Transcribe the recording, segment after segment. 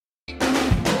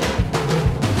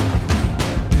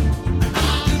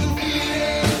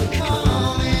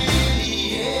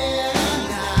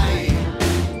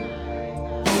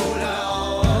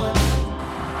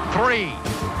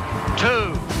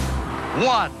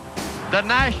The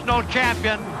national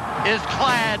champion is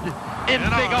clad in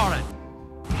big orange.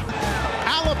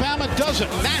 Alabama does it.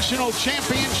 National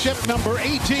championship number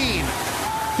 18.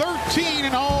 13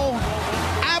 in all.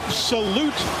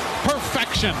 Absolute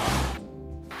perfection.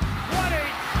 20,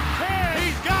 10,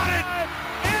 he's got it.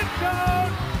 End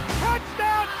zone.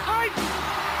 Touchdown Titans.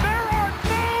 There are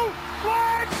no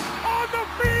flags on the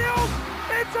field.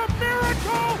 It's a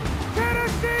miracle.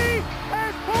 Tennessee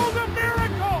has pulled a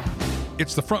miracle.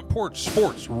 It's the Front Porch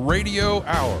Sports Radio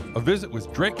Hour, a visit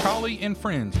with Drake Colley and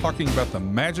friends talking about the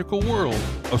magical world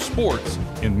of sports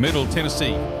in Middle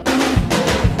Tennessee.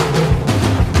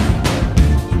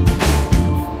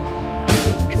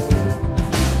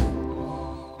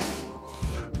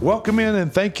 Welcome in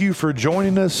and thank you for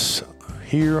joining us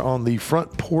here on the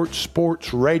Front Porch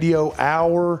Sports Radio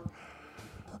Hour.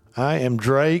 I am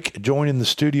Drake, joined in the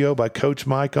studio by Coach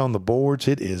Mike on the boards.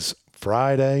 It is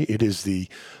Friday. It is the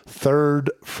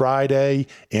third Friday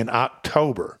in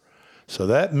October. So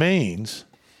that means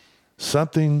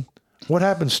something.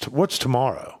 What's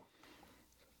tomorrow?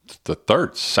 It's the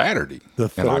third Saturday. The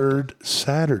third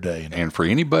Saturday. And for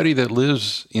anybody that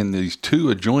lives in these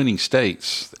two adjoining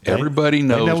states, everybody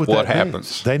knows what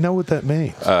happens. They know what that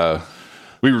means.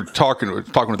 We were talking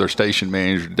with our station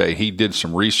manager today. He did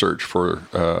some research for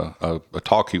a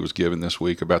talk he was given this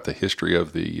week about the history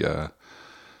of the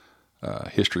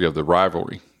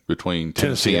rivalry between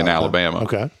Tennessee and Alabama.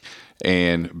 Okay.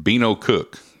 And Beano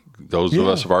Cook, those of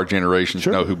us of our generations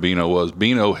know who Beano was.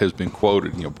 Beano has been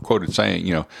quoted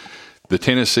saying, the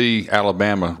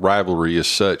Tennessee-Alabama rivalry is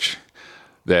such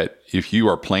that if you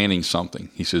are planning something,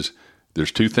 he says,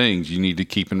 there's two things you need to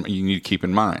keep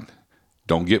in mind.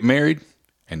 Don't get married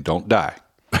and don't die.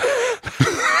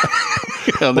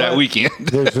 On that weekend.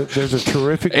 There's a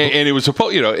terrific and it was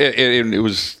supposed, and it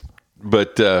was,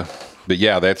 but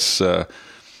yeah, that's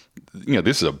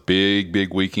this is a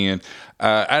big weekend,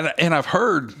 and I've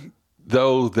heard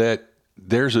though that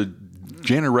there's a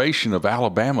generation of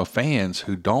Alabama fans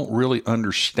who don't really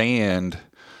understand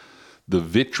the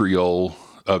vitriol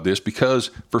of this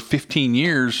because for 15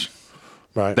 years,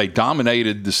 they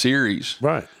dominated the series,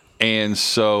 right? And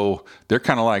so they're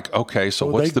kind of like, okay, so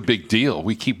what's the big deal?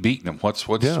 We keep beating them. What's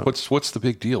the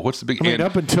big deal? What's the big?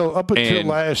 Up until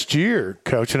last year,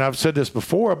 Coach, and I've said this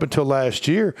before. Up until last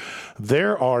year,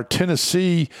 there are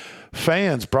Tennessee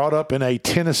fans brought up in a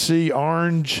Tennessee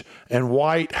orange and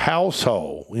white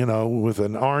household, with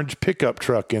an orange pickup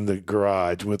truck in the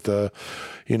garage, with a,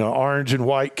 orange and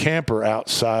white camper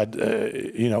outside,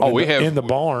 in the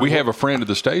barn. We have a friend of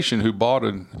the station who bought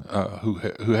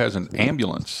who has an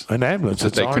ambulance. An ambulance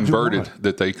that they converted,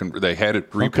 they had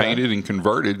it repainted and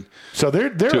converted. So there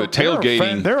to a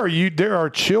tailgating. There are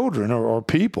children or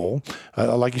people,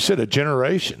 like you said, a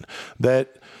generation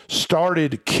that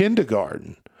started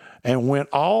kindergarten and went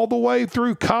all the way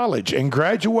through college and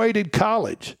graduated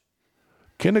college.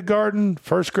 Kindergarten,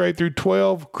 first grade through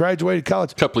 12, graduated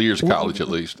college. A couple of years of college at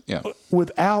least, yeah.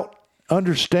 Without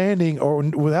understanding or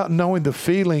without knowing the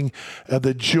feeling of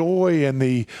the joy and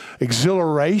the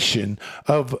exhilaration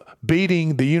of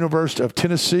beating the University of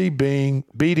Tennessee beating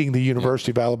the University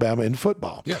of Alabama in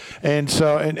football. Yeah. And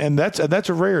so and that's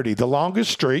a rarity. The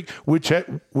longest streak, which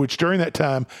during that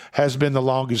time has been the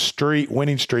longest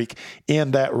winning streak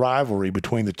in that rivalry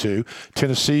between the two.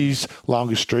 Tennessee's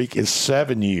longest streak is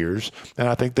 7 years, and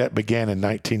I think that began in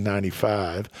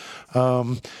 1995.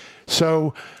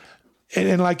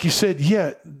 And like you said,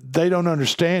 they don't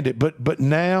understand it. But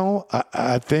now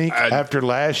I think after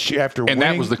last year, and winning,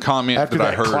 that was the comment that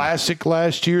I heard. Classic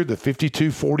last year, the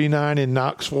 52-49 in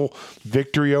Knoxville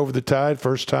victory over the Tide,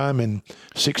 first time in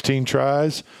 16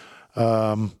 tries,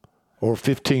 or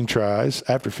 15 tries.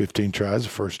 After 15 tries, the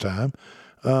first time.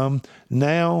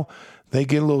 Now they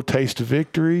get a little taste of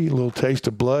victory, a little taste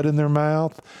of blood in their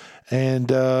mouth, and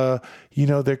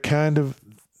they're kind of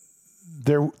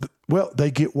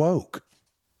they get woke.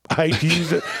 I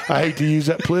hate to use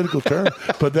that political term,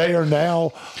 but they are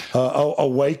now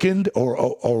awakened or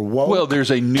woke. Well,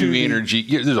 there's a new energy.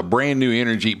 There's a brand new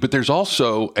energy, but there's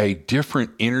also a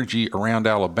different energy around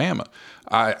Alabama.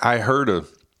 I heard a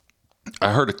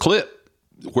clip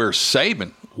where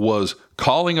Saban was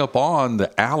calling upon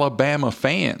the Alabama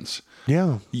fans.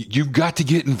 Yeah, you've got to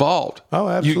get involved. Oh,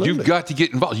 absolutely. You've got to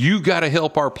get involved. You got to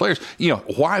help our players.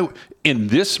 Why in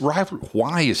this rivalry?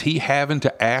 Why is he having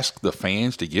to ask the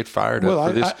fans to get fired up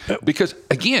for this? Because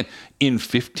again, in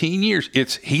 15 years,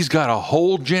 he's got a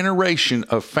whole generation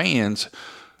of fans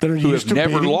who have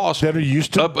never lost that are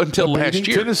used to up until last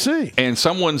year. Tennessee. And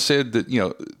someone said that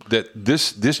that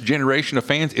this generation of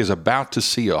fans is about to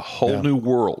see a whole new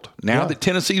world now that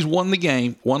Tennessee's won the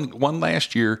game, won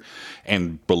last year,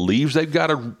 and believes they've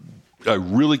got a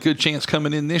really good chance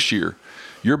coming in this year.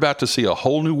 You're about to see a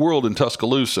whole new world in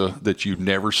Tuscaloosa that you've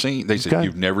never seen. They said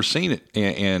you've never seen it,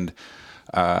 and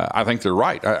I think they're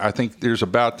right. I think there's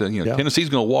about Tennessee's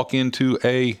going to walk into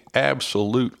a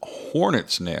absolute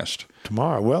hornet's nest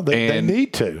tomorrow. Well, they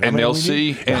need to, and they'll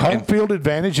see home field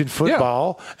advantage in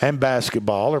football and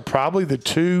basketball are probably the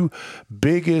two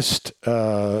biggest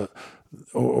or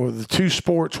the two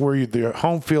sports where the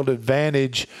home field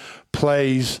advantage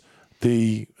plays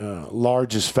the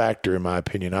largest factor, in my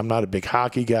opinion. I'm not a big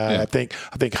hockey guy. I think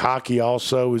hockey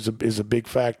also is a big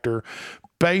factor.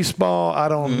 Baseball, I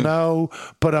don't know,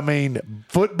 but I mean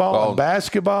football and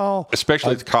basketball,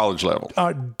 especially at the college level,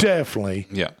 are definitely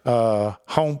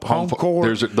home court.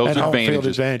 There's those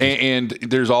advantages, and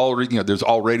there's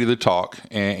already the talk,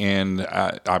 and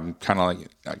I'm kind of like,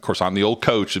 of course, I'm the old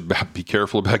coach. Be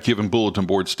careful about giving bulletin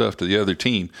board stuff to the other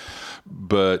team.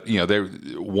 But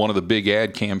one of the big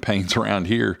ad campaigns around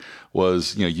here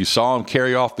was you saw them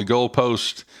carry off the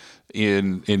goalpost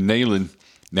in Neyland.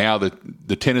 Now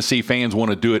the Tennessee fans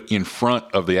want to do it in front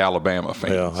of the Alabama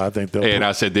fans. Yeah, I think they'll. And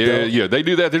I said, they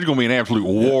do that. There's going to be an absolute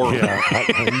war. Yeah,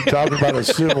 you're talking about a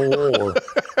civil war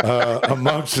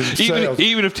amongst themselves.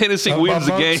 Even if Tennessee wins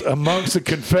the game, amongst the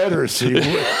Confederacy,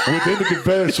 within the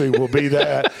Confederacy will be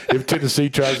that if Tennessee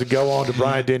tries to go on to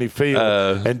Bryant-Denny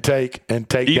Field and take even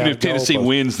down if Tennessee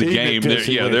wins the game,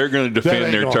 they're going to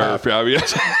defend their turf.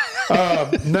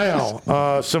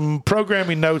 Now, some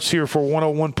programming notes here for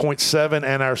 101.7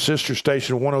 and our sister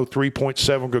station 103.7.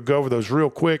 We're going to go over those real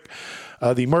quick.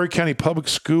 The Maury County Public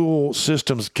School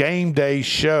System's Game Day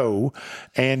Show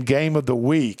and Game of the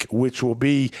Week, which will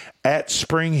be at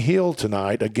Spring Hill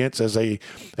tonight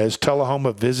as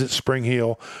Tullahoma visits Spring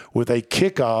Hill with a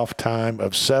kickoff time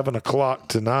of 7 o'clock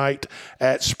tonight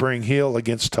at Spring Hill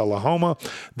against Tullahoma.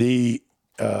 The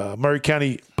Maury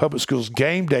County Public Schools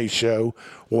Game Day Show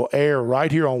will air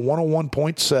right here on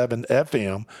 101.7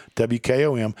 FM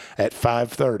WKOM at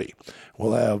 5:30.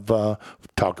 We'll have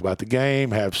talk about the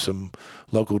game, have some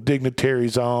local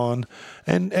dignitaries on,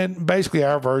 and basically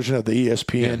our version of the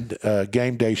ESPN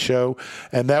Game Day Show,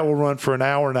 and that will run for an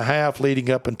hour and a half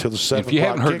leading up until the 7 o'clock. If you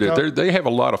haven't heard it, they have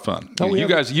a lot of fun. You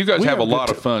guys have a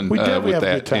lot of fun with that. We have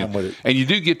a good time with it. And you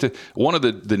do get to, one of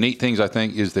the neat things I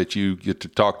think is that you get to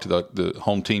talk to the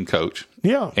home team coach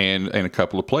and a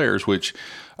couple of players, which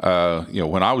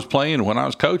when I was playing, when I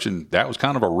was coaching, that was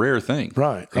kind of a rare thing.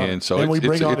 Right. And so we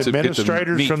bring on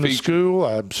administrators from the school.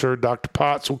 I'm sure Dr.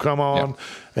 Potts will come on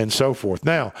and so forth.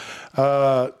 Now,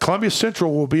 Columbia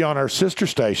Central will be on our sister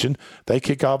station. They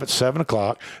kick off at 7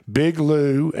 o'clock. Big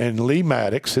Lou and Lee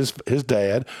Maddox, his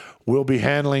dad, will be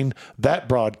handling that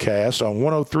broadcast on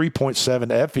 103.7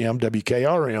 FM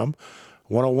WKRM.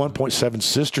 101.7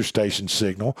 sister station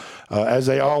signal, as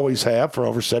they always have for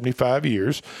over 75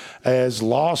 years, as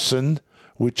Lawson,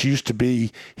 which used to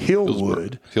be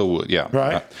Hillwood, yeah.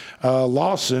 Right?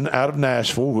 Lawson, out of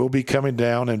Nashville, will be coming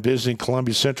down and visiting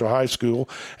Columbia Central High School,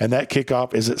 and that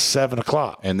kickoff is at 7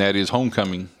 o'clock. And that is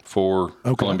homecoming for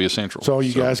Columbia Central. So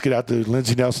you guys get out to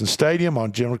Lindsey Nelson Stadium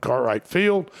on General Cartwright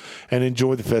Field and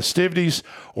enjoy the festivities,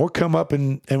 or come up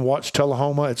and watch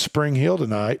Tullahoma at Spring Hill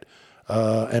tonight.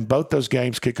 And both those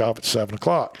games kick off at 7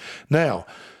 o'clock. Now,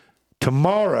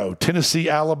 tomorrow, Tennessee,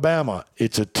 Alabama,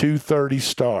 it's a 2:30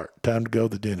 start. Time to go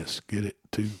to the dentist. Get it?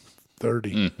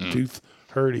 2:30.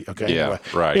 2:30. Okay. Yeah, anyway.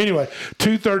 right. Anyway,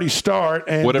 2:30 start.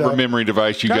 And whatever memory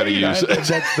device you got to use.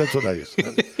 That's what I use.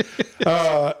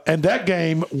 And that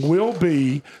game will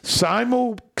be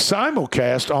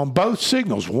simulcast on both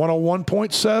signals,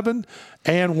 101.7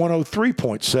 and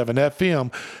 103.7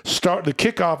 FM. The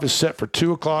kickoff is set for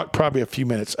 2 o'clock, probably a few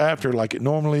minutes after, like it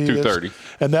normally is. 2:30.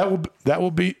 And that will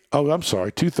be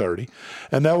 2:30.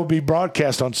 And that will be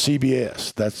broadcast on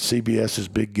CBS. That's CBS's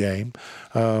big game,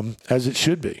 as it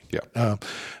should be. Yeah.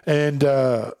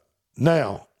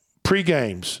 Now,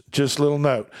 pre-games, just a little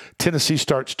note. Tennessee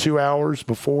starts 2 hours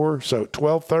before, so at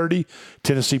 12:30,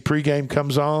 Tennessee pre-game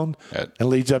comes on and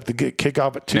leads up to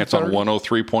kickoff at 2:30. That's on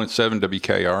 103.7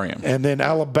 WKRM. And then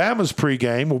Alabama's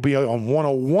pre-game will be on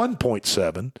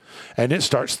 101.7, and it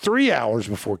starts 3 hours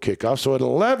before kickoff. So at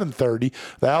 11:30,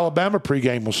 the Alabama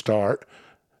pre-game will start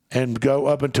and go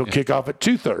up until kickoff at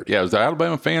 2:30. Yeah, is the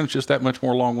Alabama fans just that much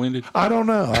more long-winded? I don't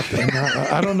know.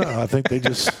 I don't know. I think they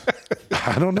just –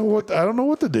 I don't know what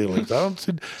the deal is.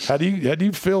 How do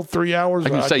you fill 3 hours? I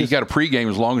can say you got a pregame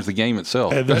as long as the game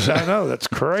itself. I know that's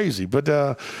crazy,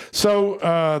 but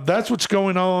so that's what's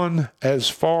going on as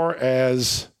far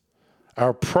as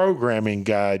our programming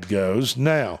guide goes.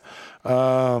 Now,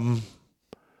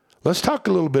 let's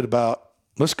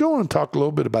go on and talk a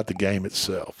little bit about the game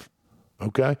itself.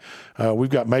 Okay, we've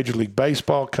got Major League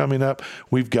Baseball coming up.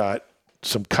 We've got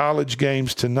some college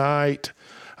games tonight.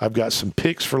 I've got some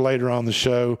picks for later on the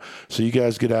show. So you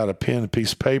guys get out a pen and a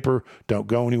piece of paper. Don't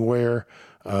go anywhere.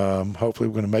 Hopefully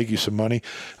we're going to make you some money.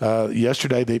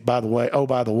 Yesterday, by the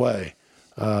way,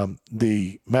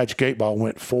 the Magic 8 Ball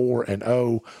went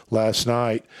 4-0 last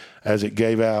night as it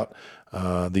gave out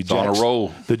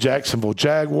the Jacksonville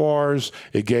Jaguars.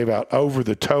 It gave out over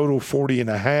the total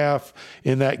 40.5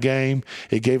 in that game.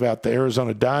 It gave out the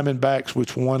Arizona Diamondbacks,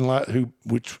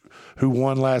 who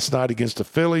won last night against the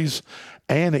Phillies,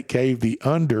 and it gave the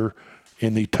under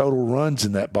in the total runs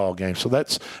in that ball game. So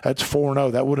that's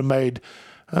 4-0. That would have made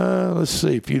let's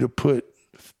see, if you'd have put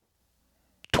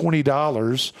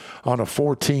 $20 on a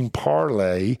 14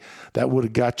 parlay, that would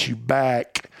have got you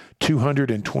back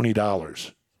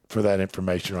 $220 for that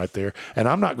information right there. And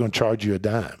I'm not going to charge you a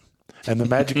dime. And the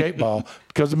Magic 8 Ball,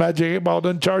 because the Magic 8 Ball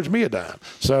doesn't charge me a dime.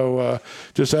 So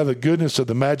just out of the goodness of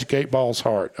the Magic 8 Ball's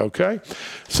heart, okay?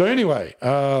 So anyway,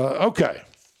 okay.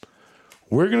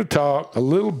 We're going to talk a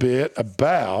little bit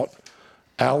about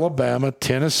Alabama,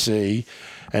 Tennessee,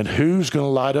 and who's going to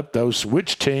light up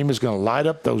which team is going to light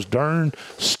up those darn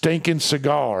stinking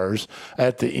cigars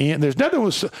at the end. There's nothing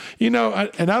with, and I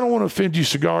don't want to offend you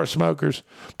cigar smokers,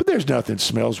 but there's nothing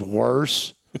smells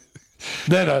worse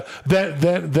than a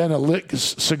lit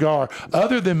cigar,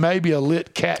 other than maybe a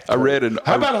lit cat turd.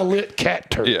 How about a lit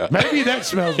cat turd? Yeah. Maybe that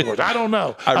smells worse. I don't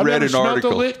know. I've read an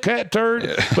article. A lit cat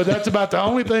turd, but that's about the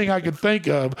only thing I can think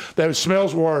of that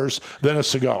smells worse than a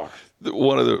cigar.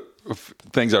 One of the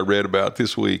things I read about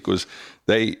this week was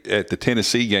at the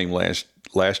Tennessee game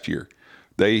last year,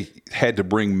 they had to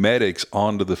bring medics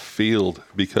onto the field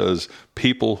because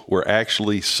people were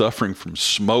actually suffering from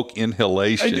smoke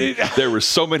inhalation. There were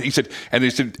so many. He said, and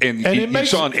you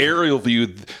saw an aerial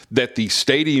view that the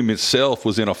stadium itself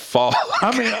was in a fog.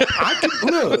 I mean,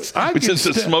 it's just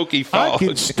a smoky fog. I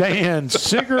can stand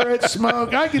cigarette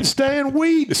smoke. I can stand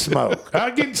weed smoke.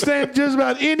 I can stand just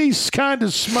about any kind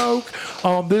of smoke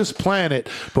on this planet.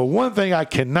 But one thing I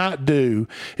cannot do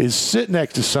is sit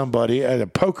next to somebody at a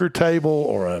poker table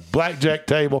or a blackjack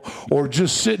table, or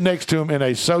just sit next to them in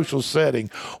a social setting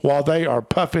while they are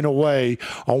puffing away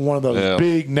on one of those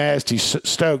big nasty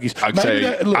stogies.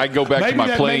 I go back to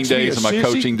my playing days and my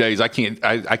coaching days. I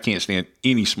can't stand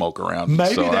any smoke around.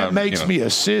 Maybe that makes me a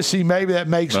sissy. Maybe that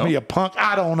makes me a punk.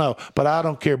 I don't know, but I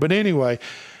don't care. But anyway,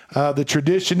 the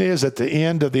tradition is at the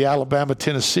end of the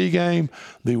Alabama-Tennessee game,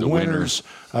 the winners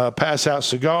pass out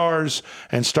cigars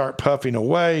and start puffing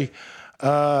away.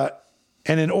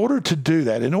 And in order to do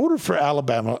that, in order for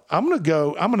Alabama, I'm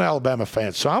an Alabama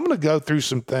fan, so I'm going to go through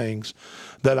some things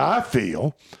that I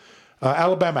feel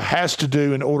Alabama has to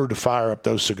do in order to fire up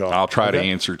those cigars. I'll try to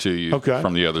answer to you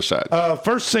from the other side.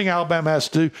 First thing Alabama has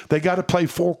to do, they got to play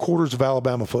 4 quarters of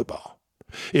Alabama football.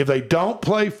 If they don't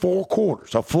play 4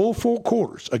 quarters, a full 4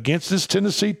 quarters against this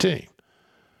Tennessee team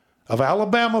of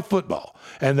Alabama football,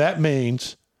 and that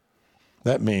means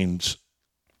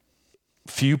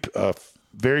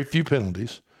very few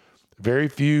penalties, very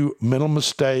few mental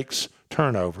mistakes,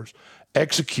 turnovers,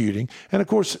 executing, and of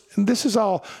course, this is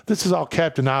all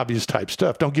Captain Obvious type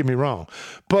stuff. Don't get me wrong,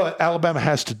 but Alabama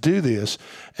has to do this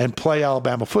and play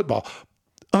Alabama football.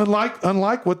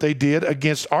 Unlike what they did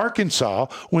against Arkansas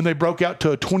when they broke out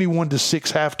to a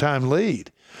 21-6 halftime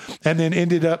lead, and then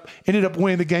ended up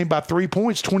winning the game by 3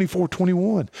 points,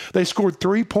 24-21. They scored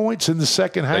 3 points in the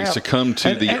second half. They succumbed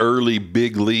to the early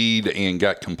big lead and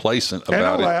got complacent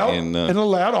about it. And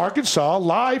allowed Arkansas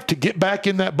live to get back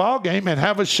in that ball game and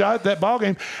have a shot at that ball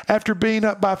game after being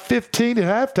up by 15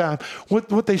 at halftime.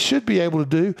 What they should be able to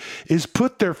do is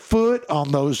put their foot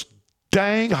on those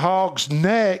dang hogs'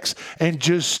 necks and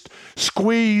just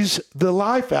squeeze the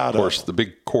life out of them. Of course, the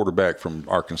big quarterback from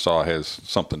Arkansas has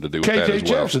something to do with that as well. KJ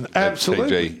Jefferson,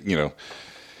 absolutely. KJ,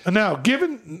 Now,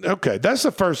 that's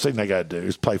the first thing they got to do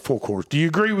is play 4 quarters. Do you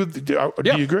agree with? Do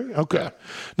you agree? Okay.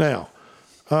 Yeah.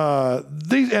 Now,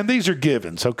 these are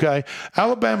givens. Okay,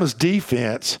 Alabama's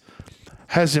defense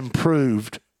has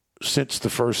improved since the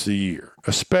first of the year,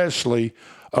 especially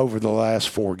over the last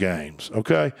 4 games.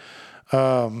 Okay.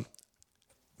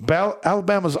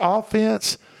 Alabama's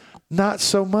offense, not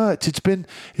so much. It's been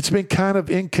kind of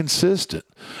inconsistent.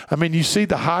 I mean, you see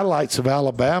the highlights of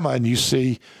Alabama, and you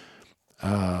see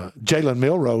Jalen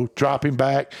Milroe dropping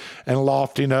back and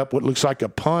lofting up what looks like a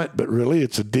punt, but really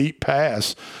it's a deep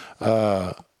pass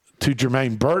to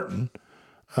Jermaine Burton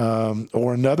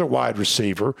or another wide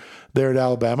receiver there at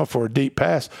Alabama for a deep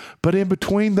pass. But in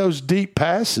between those deep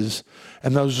passes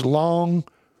and those long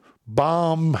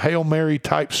bomb, Hail Mary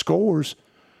type scores,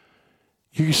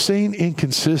 you're seeing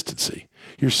inconsistency.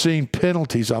 You're seeing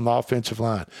penalties on the offensive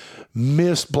line,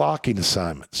 missed blocking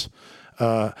assignments.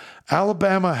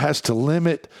 Alabama has to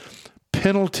limit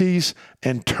penalties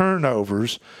and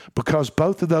turnovers because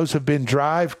both of those have been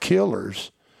drive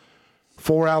killers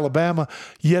for Alabama,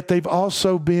 yet they've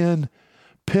also been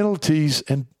penalties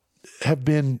and have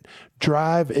been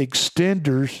drive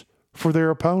extenders for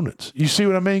their opponents. You see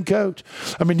what I mean, Coach?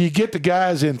 I mean, you get the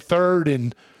guys in 3rd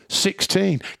and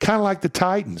 16, kind of like the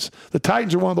Titans. The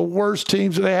Titans are one of the worst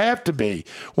teams, they have to be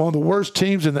one of the worst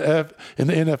teams in the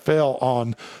NFL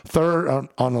on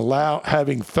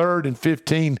having 3rd and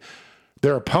 15,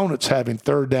 their opponents having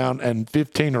 3rd down and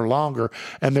 15 or longer,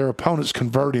 and their opponents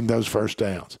converting those first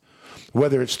downs,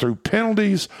 whether it's through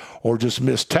penalties or just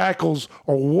missed tackles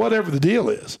or whatever the deal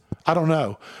is. I don't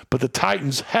know, but the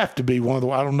Titans have to be one of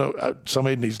the. I don't know.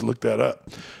 Somebody needs to look that up.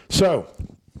 So,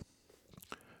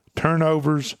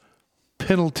 turnovers,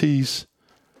 penalties,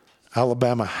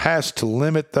 Alabama has to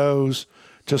limit those,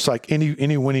 just like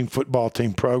any winning football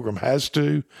team program has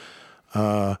to.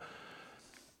 And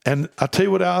I'll tell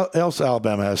you what else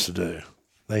Alabama has to do.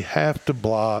 They have to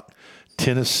block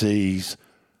Tennessee's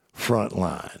front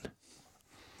line.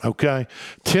 Okay?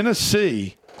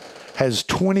 Tennessee has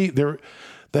 20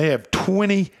 they have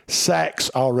 20 sacks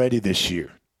already this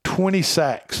year. 20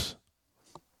 sacks.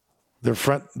 Their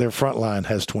front line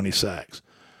has 20 sacks.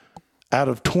 Out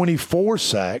of 24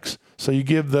 sacks, so you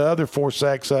give the other 4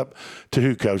 sacks up to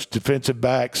who, Coach? Defensive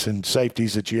backs and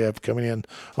safeties that you have coming in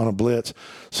on a blitz.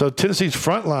 So Tennessee's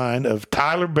front line of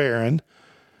Tyler Barron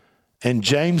and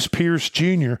James Pierce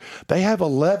Jr., they have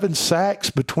 11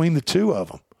 sacks between the two of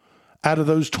them out of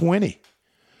those 20.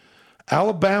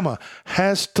 Alabama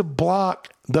has to block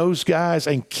those guys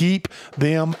and keep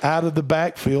them out of the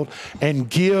backfield and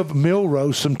give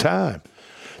Milroe some time.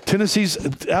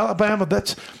 Alabama,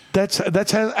 that's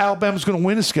how Alabama's going to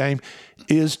win this game,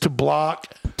 is to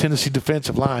block Tennessee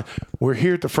defensive line. We're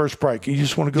here at the first break. You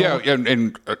just want to go? Yeah,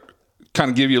 and kind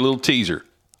of give you a little teaser.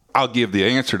 I'll give the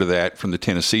answer to that from the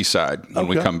Tennessee side when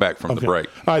we come back from the break.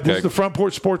 All right, this is the Front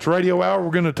Porch Sports Radio Hour.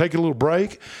 We're going to take a little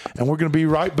break, and we're going to be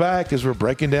right back as we're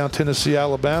breaking down Tennessee,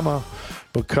 Alabama,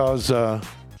 because we're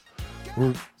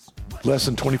less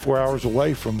than 24 hours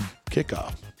away from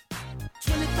kickoff.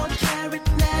 24-karat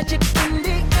magic in the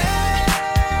air.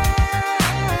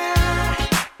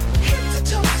 Hit the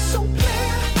toe so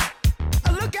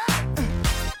clear. Look out.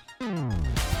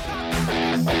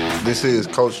 This is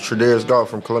Coach Tredaris Goff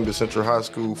from Columbia Central High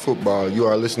School football. You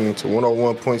are listening to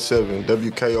 101.7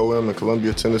 WKOM in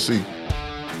Columbia, Tennessee.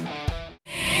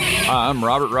 Hi, I'm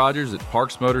Robert Rogers at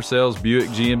Parks Motor Sales Buick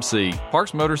GMC.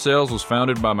 Parks Motor Sales was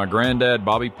founded by my granddad,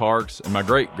 Bobby Parks, and my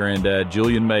great-granddad,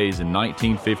 Julian Mays, in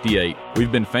 1958.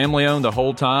 We've been family-owned the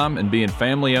whole time, and being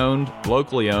family-owned,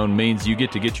 locally-owned means you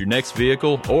get to get your next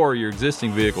vehicle or your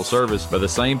existing vehicle serviced by the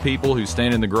same people who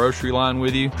stand in the grocery line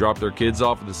with you, drop their kids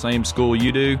off at the same school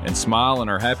you do, and smile and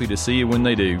are happy to see you when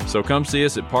they do. So come see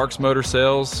us at Parks Motor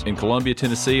Sales in Columbia,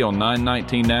 Tennessee on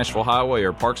 919 Nashville Highway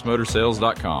or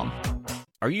parksmotorsales.com.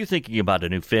 Are you thinking about a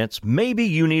new fence? Maybe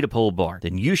you need a pole barn.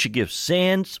 Then you should give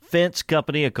Sands Fence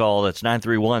Company a call. That's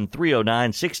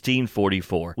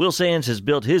 931-309-1644. Will Sands has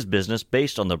built his business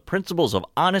based on the principles of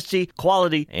honesty,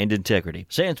 quality, and integrity.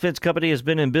 Sands Fence Company has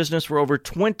been in business for over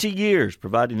 20 years,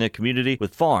 providing the community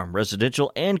with farm,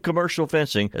 residential, and commercial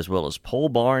fencing, as well as pole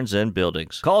barns and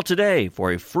buildings. Call today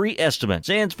for a free estimate.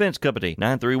 Sands Fence Company,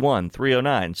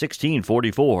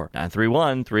 931-309-1644.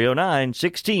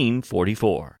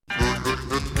 931-309-1644.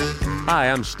 Hi,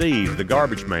 I'm Steve, the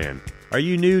Garbage Man. Are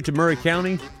you new to Murray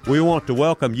County? We want to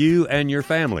welcome you and your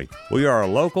family. We are a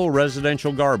local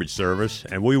residential garbage service,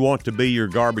 and we want to be your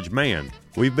garbage man.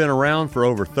 We've been around for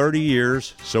over 30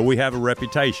 years, so we have a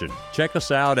reputation. Check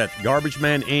us out at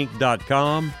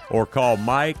garbagemaninc.com or call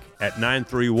Mike at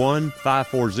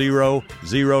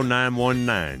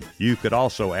 931-540-0919. You could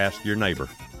also ask your neighbor.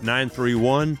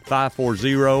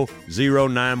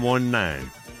 931-540-0919.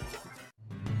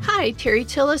 Hi, Hi, Terry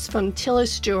Tillis from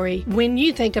Tillis Jewelry. When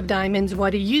you think of diamonds,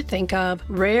 what do you think of?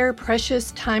 Rare,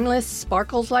 precious, timeless,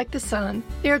 sparkles like the sun.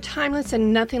 They're timeless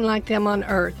and nothing like them on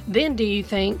earth. Then do you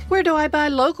think, where do I buy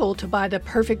local to buy the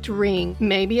perfect ring?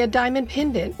 Maybe a diamond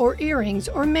pendant or earrings,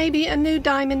 or maybe a new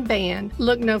diamond band.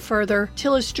 Look no further.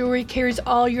 Tillis Jewelry carries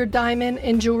all your diamond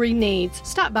and jewelry needs.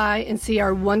 Stop by and see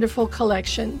our wonderful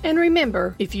collection. And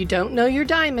remember, if you don't know your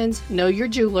diamonds, know your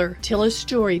jeweler. Tillis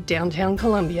Jewelry, downtown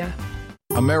Columbia.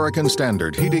 American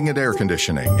Standard Heating and Air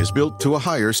Conditioning is built to a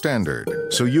higher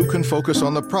standard, so you can focus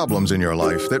on the problems in your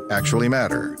life that actually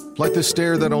matter, like the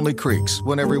stair that only creaks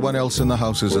when everyone else in the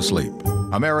house is asleep.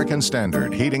 American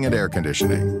Standard Heating and Air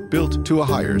Conditioning, built to a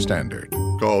higher standard.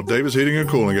 Call Davis Heating and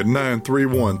Cooling at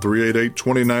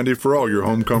 931-388-2090 for all your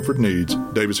home comfort needs.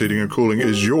 Davis Heating and Cooling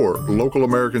is your local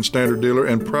American Standard dealer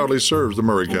and proudly serves the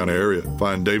Murray County area.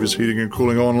 Find Davis Heating and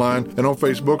Cooling online and on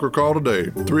Facebook or call today,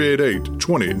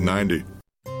 388-2090.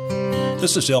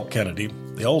 This is Elk Kennedy.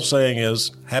 The old saying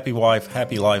is, happy wife,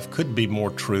 happy life could be more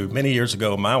true. Many years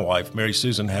ago, my wife, Mary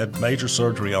Susan, had major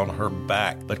surgery on her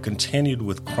back, but continued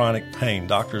with chronic pain.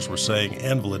 Doctors were saying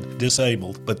invalid,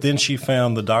 disabled, but then she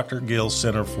found the Dr. Gill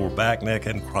Center for Back, Neck,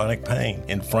 and Chronic Pain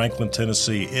in Franklin,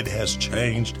 Tennessee. It has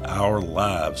changed our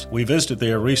lives. We visited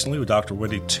there recently with Dr.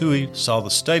 Wendy Toohey, saw the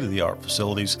state-of-the-art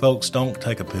facilities. Folks, don't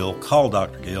take a pill. Call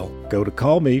Dr. Gill. Go to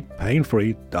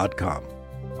callmepainfree.com.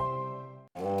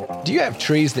 Do you have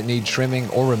trees that need trimming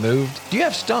or removed? Do you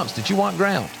have stumps that you want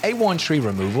ground? A1 Tree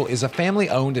Removal is a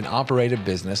family-owned and operated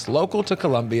business local to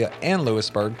Columbia and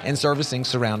Lewisburg and servicing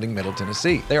surrounding Middle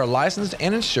Tennessee. They are licensed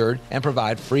and insured and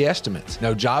provide free estimates.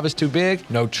 No job is too big,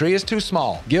 no tree is too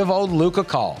small. Give old Luke a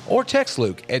call or text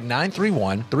Luke at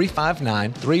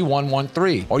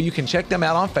 931-359-3113, or you can check them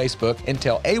out on Facebook and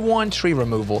tell A1 Tree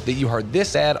Removal that you heard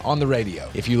this ad on the radio.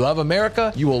 If you love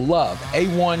America, you will love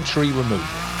A1 Tree Removal.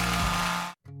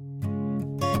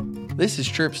 This is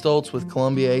Trip Stoltz with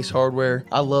Columbia Ace Hardware.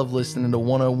 I love listening to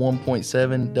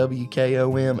 101.7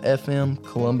 WKOM FM,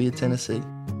 Columbia, Tennessee.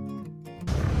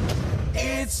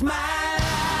 It's my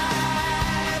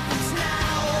life, it's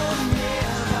now or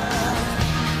never.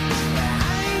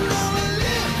 I ain't gonna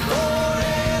live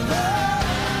forever.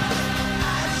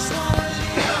 I just wanna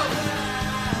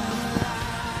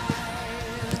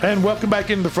live. And welcome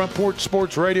back into the Front Porch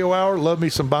Sports Radio Hour. Love me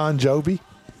some Bon Jovi,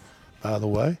 by the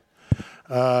way.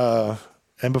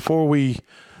 And before we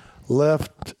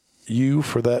left you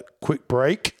for that quick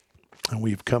break, and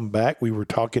we've come back, we were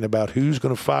talking about who's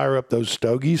going to fire up those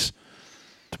stogies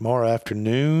tomorrow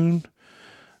afternoon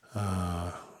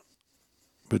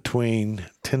between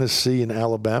Tennessee and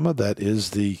Alabama. That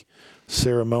is the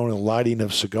ceremonial lighting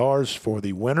of cigars for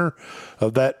the winner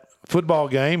of that football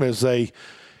game as they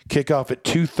kick off at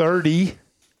 2:30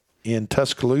 in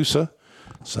Tuscaloosa.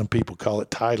 Some people call it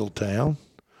Titletown.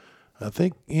 I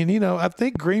think, and I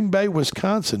think Green Bay,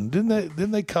 Wisconsin,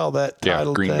 didn't they call that Titletown?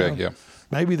 Yeah, Green Bay, yeah.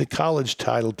 Maybe the college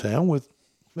Titletown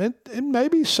and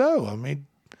maybe so. I mean,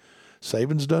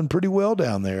 Saban's done pretty well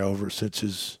down there since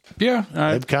his. Yeah,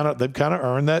 they've kind of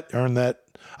earned that.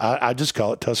 I just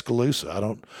call it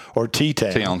Tuscaloosa. Or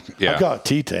T-Town. Yeah. I call it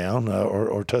T-Town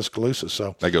or Tuscaloosa.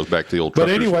 So that goes back to the old. But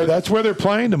anyway, that's where they're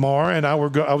playing tomorrow, and I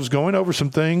was going over some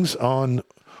things on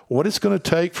what it's going to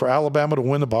take for Alabama to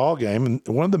win the ball game. And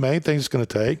one of the main things it's going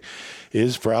to take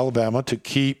is for Alabama to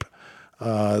keep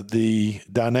the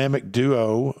dynamic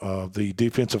duo of the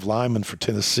defensive lineman for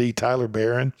Tennessee, Tyler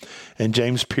Barron and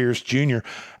James Pierce Jr.,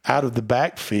 out of the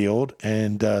backfield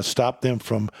and stop them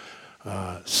from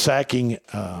sacking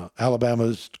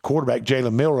Alabama's quarterback,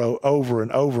 Jalen Milroe, over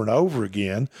and over and over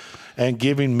again, and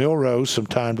giving Milroe some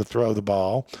time to throw the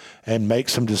ball and make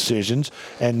some decisions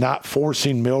and not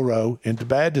forcing Milroe into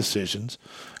bad decisions.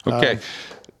 Okay.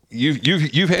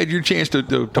 You've had your chance to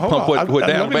pump what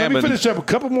Alabama. Let me finish up a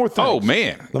couple more things. Oh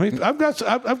man, I've got.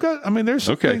 I mean, there's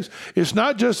some things. It's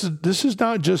not just. This is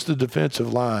not just the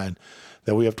defensive line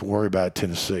that we have to worry about at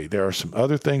Tennessee. There are some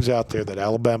other things out there that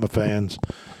Alabama fans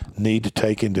need to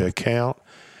take into account,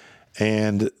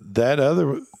 and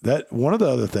that one of the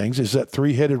other things is that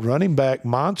three-headed running back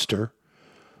monster,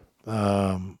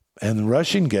 and the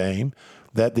rushing game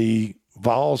that the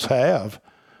Vols have.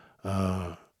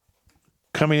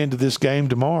 Coming into this game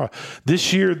tomorrow.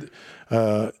 This year,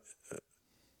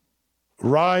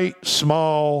 Wright,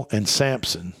 Small, and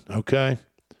Sampson, okay?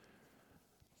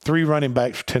 3 running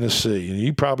backs for Tennessee. And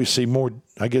you probably see more,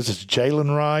 I guess it's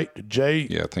Jalen Wright,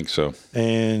 Yeah, I think so.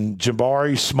 And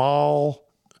Jabari Small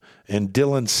and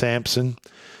Dylan Sampson.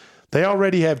 They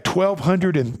already have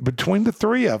 1,200, and between the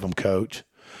 3 of them, Coach,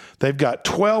 They've got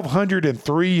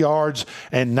 1,203 yards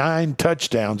and 9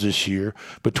 touchdowns this year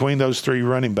between those 3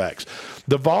 running backs.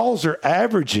 The Vols are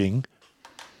averaging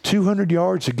 200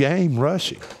 yards a game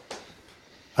rushing.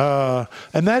 And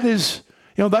that is,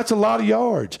 that's a lot of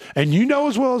yards. And you know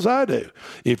as well as I do,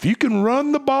 if you can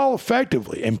run the ball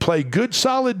effectively and play good,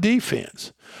 solid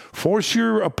defense, force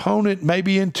your opponent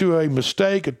maybe into a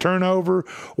mistake, a turnover,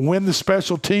 win the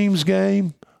special teams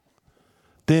game,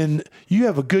 then you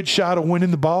have a good shot of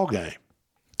winning the ball game.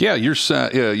 Yeah, you're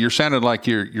sounding like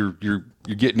you're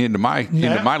getting into my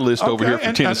list over here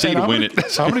for Tennessee to win it.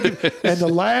 And the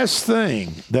last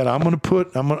thing that I'm going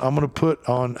to put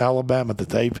on Alabama that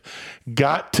they've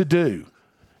got to do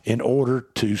in order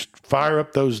to fire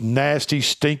up those nasty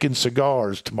stinking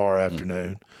cigars tomorrow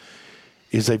afternoon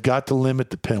is they've got to limit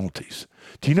the penalties.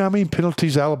 Do you know how many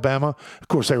penalties Alabama? Of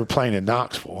course, they were playing in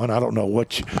Knoxville, and I don't know what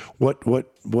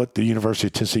the University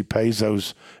of Tennessee pays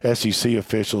those SEC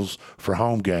officials for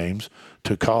home games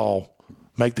to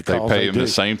make the calls. They pay them the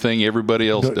same thing everybody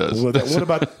else does. What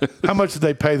about how much did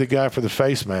they pay the guy for the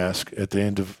face mask at the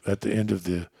end of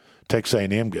the Texas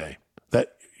A&M game?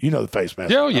 The face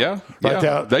mask. Oh, yeah. Right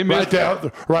out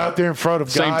there in front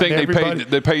of same God thing and everybody.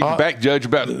 They paid the back judge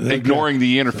about ignoring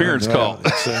the interference call.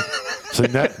 So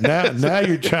now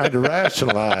you're trying to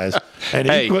rationalize and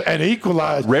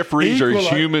equalize. Referees are as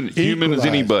human as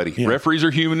anybody. Yeah. Referees are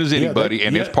human as anybody,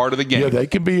 and it's part of the game. Yeah, they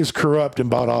can be as corrupt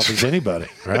and bought off as anybody,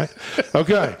 right?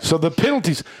 Okay, so the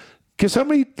penalties. Guess how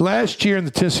many last year in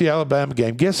the Tennessee-Alabama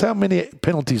game? Guess how many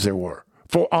penalties there were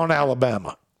on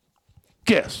Alabama?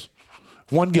 Guess.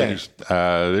 One game.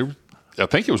 I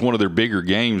think it was one of their bigger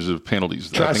games of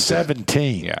penalties. Try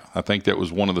 17. Yeah, I think that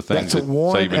was one of the things that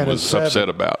Saban was upset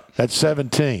about. That's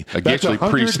 17. Actually,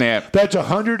 pre-snap. That's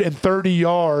 130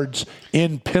 yards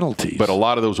in penalties. But a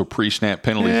lot of those were pre-snap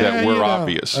penalties that were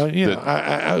obvious.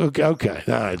 Okay,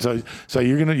 all right. So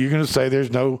you're gonna say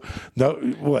there's no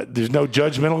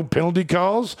judgmental penalty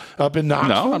calls up in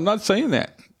Knoxville? No, I'm not saying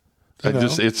that.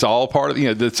 It's all part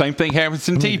of the same thing happens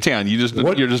in T-Town.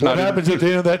 What happens at the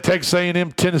end of that Texas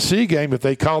A&M Tennessee game if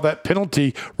they call that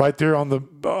penalty right there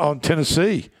on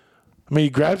Tennessee? I mean,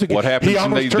 he grabs it. What happens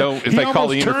if they call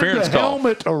the interference call?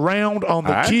 Helmet around on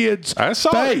the kid's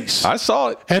face. I saw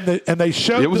it. And they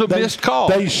showed it was a missed call.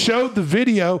 They showed the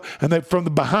video, and from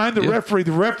behind the referee,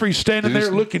 the referee standing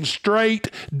there looking straight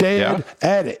dead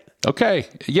at it. Okay,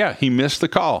 yeah, he missed the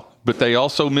call. But they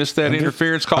also missed that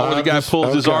interference call where the guy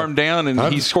pulls his arm down and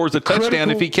he scores a touchdown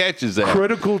if he catches that.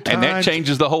 And that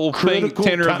changes the whole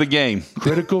tenor of the game.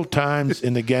 Critical times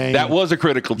in the game. That was a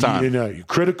critical time.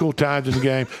 Critical times in the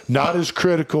game. Not as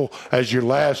critical as your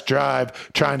last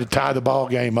drive trying to tie the ball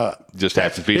game up. Just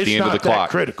happens to be at the end of the clock. It's not that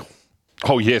critical.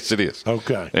 Oh, yes, it is.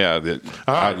 Okay. Yeah.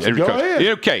 All right, so go ahead.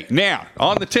 Okay, now,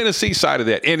 on the Tennessee side of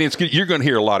that, and you're going to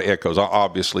hear a lot of echoes,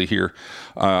 obviously, here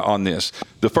on this.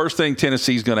 The first thing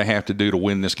Tennessee's going to have to do to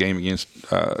win this game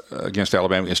against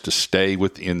Alabama is to stay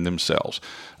within themselves.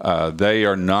 They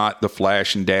are not the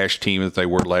flash and dash team that they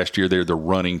were last year. They're the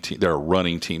running team. They're a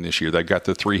running team this year. They've got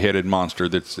the 3-headed monster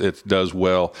that does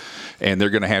well, and they're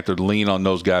going to have to lean on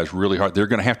those guys really hard. They're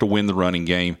going to have to win the running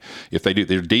game. If they do,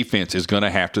 their defense is going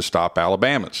to have to stop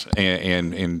Alabama's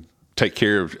and take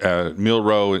care of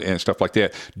Milroe and stuff like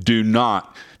that. Do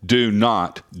not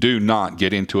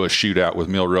get into a shootout with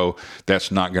Milroe.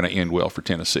 That's not going to end well for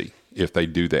Tennessee if they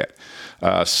do that.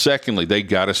 Secondly, they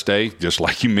got to stay, just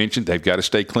like you mentioned, they've got to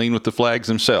stay clean with the flags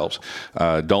themselves.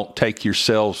 Don't put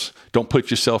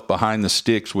yourself behind the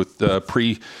sticks with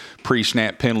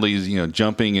pre-snap penalties,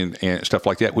 jumping and stuff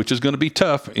like that, which is going to be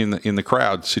tough in the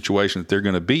crowd situation that they're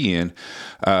going to be in,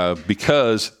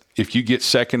 because if you get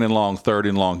second and long, third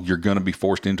and long, you're going to be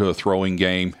forced into a throwing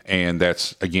game, and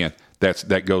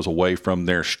that goes away from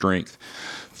their strength.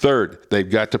 Third, they've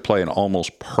got to play an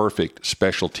almost perfect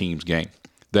special teams game.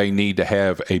 They need to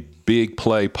have a big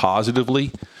play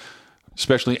positively,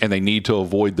 and they need to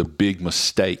avoid the big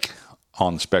mistake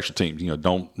on special teams.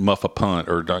 Don't muff a punt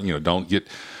or don't get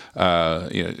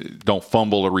don't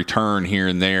fumble a return here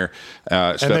and there.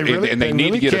 They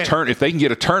need to get a turn. If they can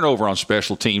get a turnover on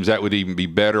special teams, that would even be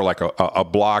better, like a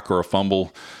block or a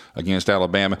fumble against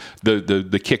Alabama.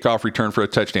 The kickoff return for a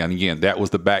touchdown, again, that was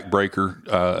the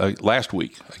backbreaker last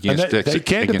week against Texas. They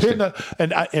can't depend on,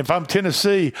 if I'm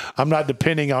Tennessee, I'm not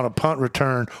depending on a punt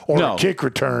return or a kick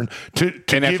return to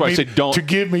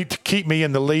keep me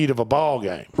in the lead of a ball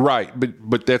game. Right,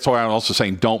 but that's why I'm also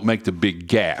saying don't make the big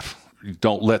gaffe.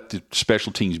 Don't let the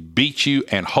special teams beat you,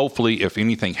 and hopefully if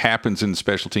anything happens in the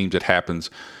special teams, it happens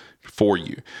for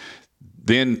you.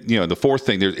 Then, the fourth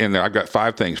thing, and I've got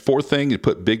 5 things. Fourth thing, you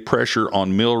put big pressure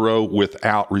on Milroe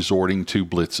without resorting to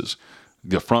blitzes.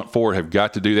 The front four have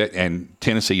got to do that, and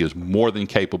Tennessee is more than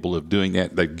capable of doing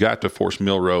that. They've got to force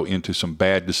Milroe into some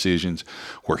bad decisions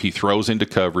where he throws into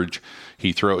coverage.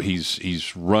 He's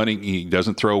running. He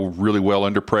doesn't throw really well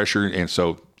under pressure, and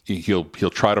so he'll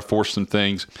try to force some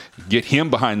things. Get him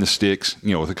behind the sticks,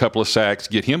 with a couple of sacks.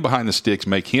 Get him behind the sticks.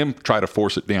 Make him try to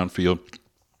force it downfield.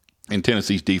 And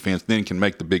Tennessee's defense then can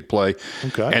make the big play.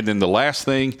 Okay. And then the last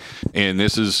thing, and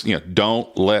this is,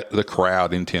 don't let the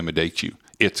crowd intimidate you.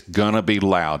 It's going to be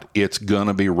loud. It's going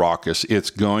to be raucous. It's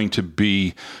going to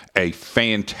be a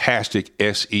fantastic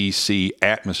SEC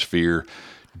atmosphere.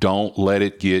 Don't let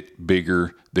it get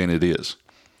bigger than it is.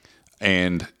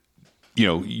 And,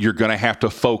 you're going to have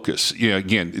to focus.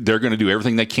 Again, they're going to do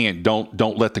everything they can.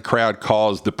 Don't let the crowd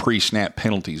cause the pre-snap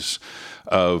penalties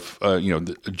of,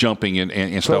 the jumping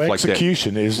and stuff like that.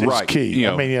 Execution is key.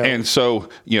 And so,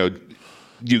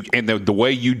 the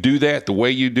way you do that, the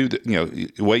way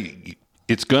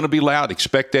it's going to be loud.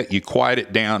 Expect that. You quiet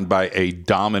it down by a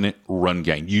dominant run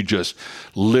game. You just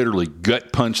literally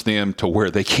gut punch them to where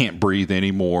they can't breathe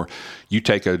anymore. You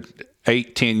take a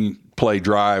 8-10 play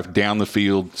drive down the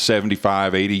field,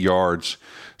 75, 80 yards,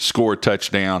 score a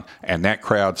touchdown, and that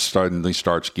crowd suddenly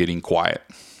starts getting quiet.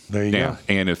 There you go.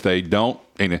 And if they don't,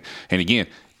 and again,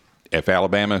 if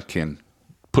Alabama can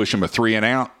push them a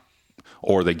 3-and-out,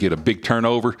 or they get a big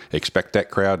turnover, expect that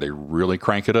crowd to really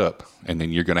crank it up, and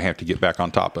then you're going to have to get back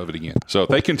on top of it again. So if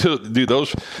they can do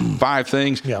those 5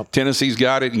 things, Tennessee's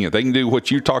got it. They can do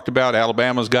what you talked about.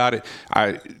 Alabama's got it.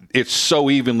 It's so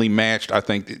evenly matched. I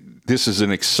think this is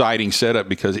an exciting setup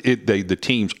because the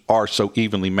teams are so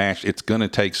evenly matched. It's going to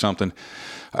take something.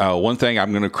 One thing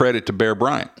I'm going to credit to Bear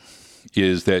Bryant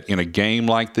is that in a game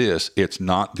like this, it's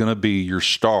not going to be your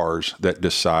stars that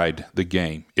decide the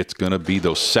game. It's going to be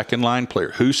those second-line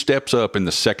players. Who steps up in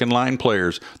the second-line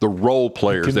players, the role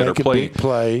players that are playing,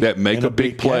 that make a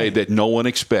big play that no one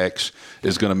expects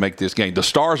is going to make this game. The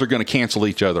stars are going to cancel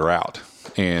each other out.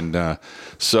 And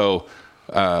so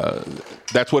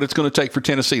that's what it's going to take for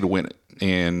Tennessee to win it.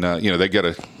 And, they got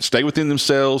to stay within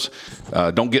themselves.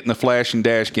 Don't get in the flash and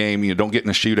dash game. Don't get in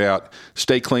the shootout.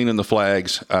 Stay clean in the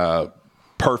flags.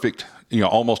 Perfect,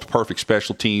 almost perfect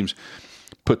special teams.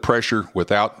 Put pressure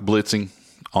without blitzing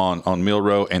on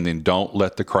Milroe, and then don't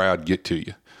let the crowd get to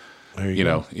you.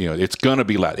 It's going to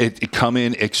be loud. Come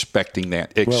in expecting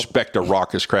that. Expect a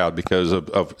raucous crowd because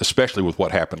of especially with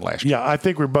what happened last year. Yeah, I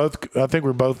think we're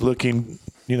both looking.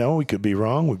 We could be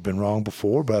wrong. We've been wrong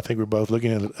before, but I think we're both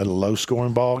looking at a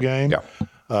low-scoring ball game. Yeah.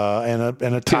 And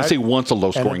a Tennessee wants a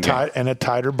low-scoring game and a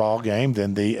tighter ball game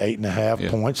than the 8.5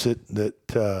 points that.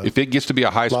 If it gets to be a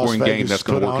high-scoring game, that's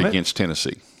going to work against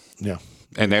Tennessee. Yeah,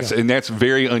 and that's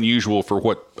very unusual for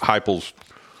what Heupel's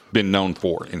been known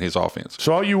for in his offense.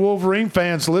 So, all you Wolverine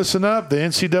fans, listen up. The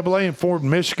NCAA informed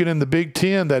Michigan and the Big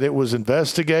Ten that it was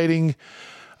investigating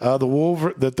that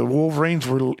the Wolverines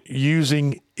were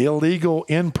using illegal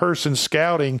in-person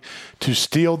scouting to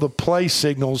steal the play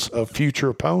signals of future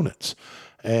opponents.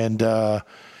 And, of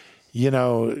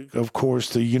course,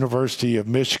 the University of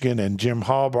Michigan and Jim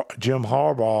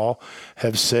Harbaugh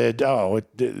have said,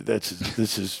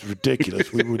 this is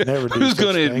ridiculous. We would never do Who's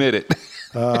going to admit it?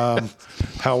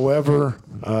 However,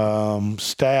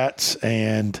 stats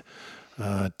and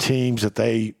teams that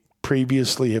they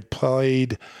previously have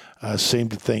played seem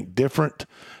to think different.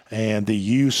 And the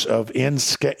use of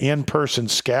in-person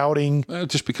scouting.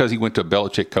 Just because he went to a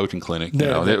Belichick coaching clinic.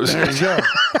 There you go.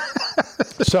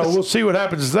 So we'll see what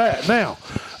happens to that. Now,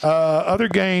 other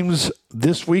games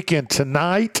this weekend.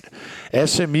 Tonight,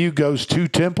 SMU goes to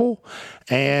Temple,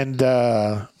 and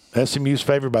SMU's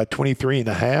favored by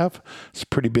 23.5. It's a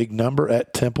pretty big number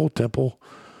at Temple. Temple,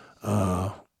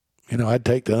 I'd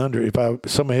take the under. If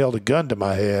somebody held a gun to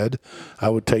my head, I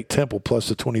would take Temple plus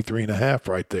the 23.5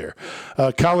 right there.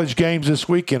 College games this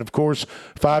weekend, of course,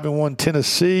 5-1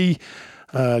 Tennessee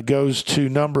goes to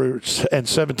number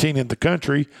 17 in the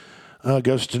country.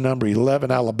 Goes to number 11,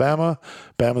 Alabama.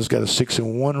 Bama's got a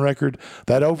 6-1 record.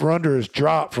 That over-under has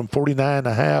dropped from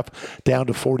 49.5 down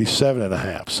to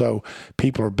 47.5. So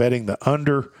people are betting the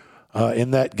under in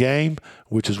that game,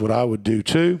 which is what I would do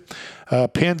too.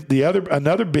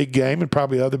 Another big game, and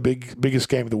probably the other biggest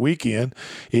game of the weekend,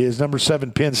 is number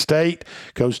 7 Penn State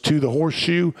goes to the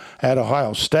Horseshoe at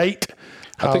Ohio State.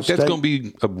 I think that's going to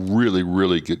be a really,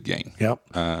 really good game. Yep.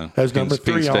 As number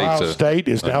 3, Ohio State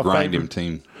is now favored.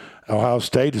 Team. Ohio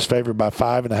State is favored by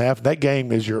 5.5. That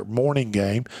game is your morning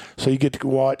game, so you get to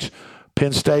watch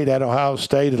Penn State at Ohio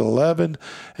State at 11.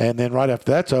 And then right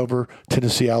after that's over,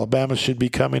 Tennessee, Alabama should be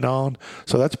coming on.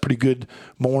 So that's a pretty good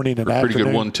morning and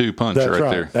afternoon. Pretty good 1-2 punch that's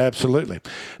right there. Absolutely.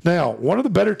 Now, one of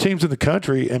the better teams in the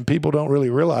country, and people don't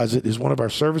really realize it, is one of our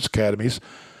service academies,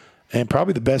 and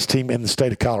probably the best team in the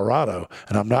state of Colorado.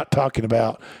 And I'm not talking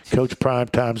about Coach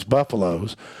Primetime's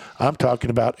Buffaloes. I'm talking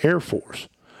about Air Force.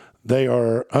 They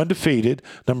are undefeated,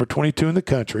 number 22 in the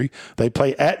country. They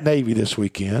play at Navy this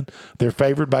weekend. They're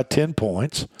favored by 10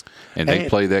 points. And they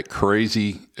play that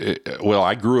crazy well,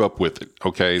 I grew up with it,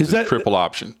 okay? It's a triple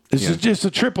option. It's just a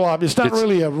triple option. It's not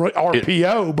really a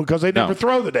RPO because they never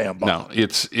throw the damn ball. No,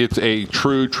 it's a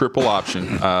true triple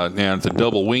option. Now, it's a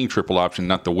double wing triple option,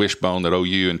 not the wishbone that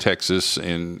OU and Texas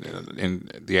and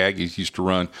the Aggies used to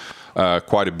run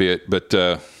quite a bit. But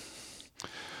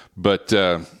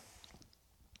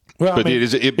well, I mean,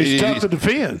 it's tough to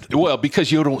defend. Well,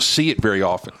 because you don't see it very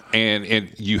often,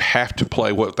 and you have to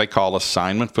play what they call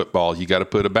assignment football. You got to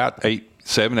put about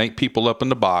 7, 8 people up in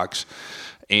the box,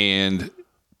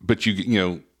 but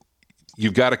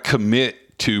you've got to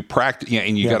commit to practice,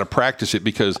 and you got to practice it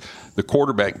because the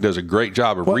quarterback does a great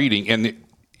job of reading, and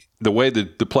the way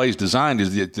that the play is designed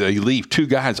is that they leave 2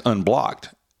 guys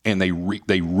unblocked, and they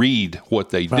read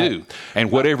what they do,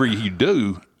 and whatever you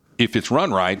do. If it's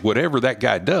run right, whatever that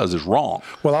guy does is wrong.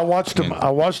 Well, I watched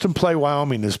him play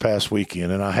Wyoming this past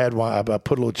weekend, and I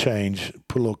put a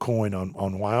little coin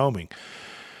on Wyoming,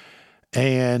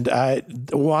 and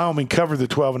Wyoming covered the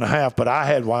 12.5, but I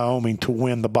had Wyoming to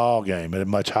win the ball game at a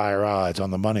much higher odds on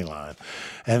the money line,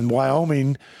 and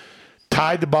Wyoming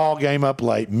tied the ball game up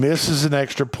late, misses an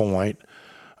extra point.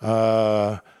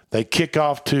 They kick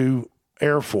off to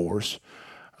Air Force.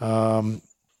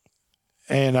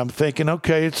 And I'm thinking,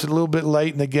 okay, it's a little bit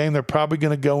late in the game. They're probably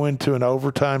going to go into an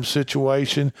overtime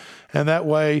situation. And that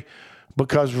way,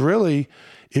 because really,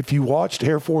 if you watched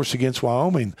Air Force against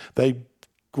Wyoming,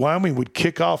 Wyoming would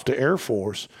kick off to Air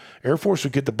Force. Air Force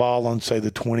would get the ball on, say,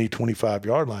 the 20,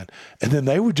 25-yard line. And then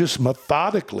they would just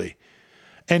methodically.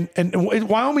 And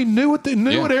Wyoming knew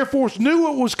what Air Force knew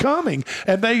what was coming.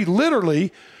 And they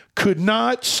literally could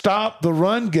not stop the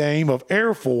run game of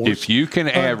Air Force. If you can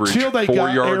average 4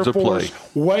 yards of play,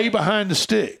 way behind the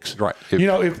sticks. Right.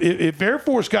 If Air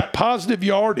Force got positive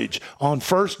yardage on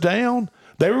first down,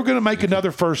 they were going to make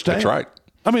another first down. That's right.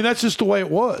 I mean, that's just the way it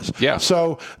was. Yeah.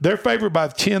 So they're favored by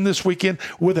 10 this weekend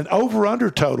with an over-under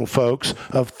total, folks,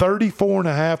 of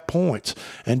 34.5 points.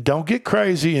 And don't get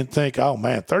crazy and think, oh,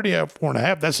 man,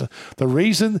 34.5, that's the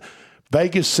reason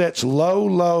Vegas sets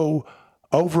low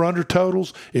over-under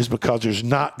totals is because there's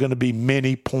not going to be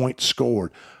many points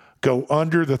scored. Go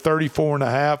under the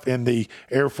 34.5 in the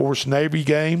Air Force Navy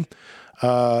game.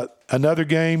 Another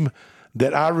game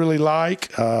that I really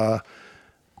like and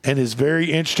is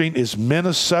very interesting is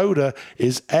Minnesota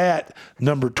is at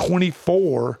number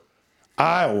 24,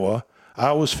 Iowa.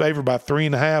 Iowa's favored by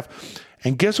 3.5.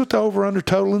 And guess what the over-under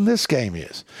total in this game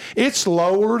is? It's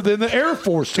lower than the Air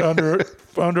Force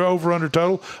over-under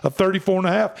total of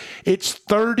 34.5. It's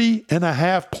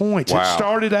 30.5 points. Wow. It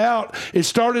started out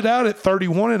at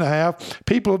 31.5.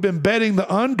 People have been betting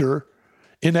the under,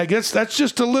 and I guess that's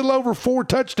just a little over 4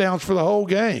 touchdowns for the whole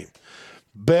game.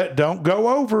 Don't go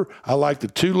over. I like the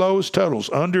 2 lowest totals,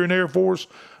 under in Air Force,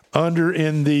 under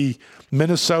in the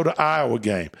Minnesota-Iowa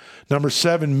game. Number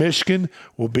 7, Michigan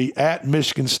will be at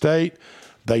Michigan State.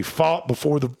 They fought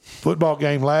before the football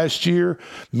game last year.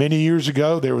 Many years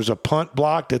ago, there was a punt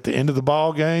blocked at the end of the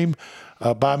ball game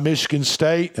by Michigan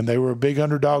State, and they were a big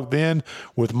underdog then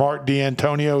with Mark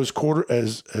D'Antonio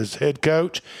as head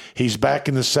coach. He's back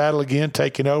in the saddle again,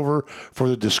 taking over for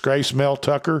the disgraced Mel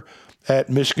Tucker at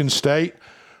Michigan State.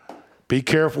 Be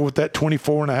careful with that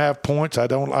 24.5 points. I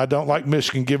don't like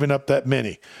Michigan giving up that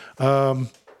many.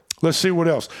 Let's see what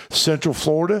else. Central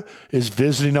Florida is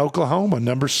visiting Oklahoma,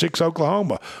 number 6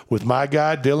 Oklahoma, with my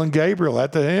guy Dylan Gabriel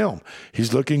at the helm.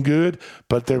 He's looking good,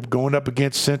 but they're going up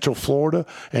against Central Florida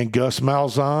and Gus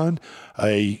Malzahn,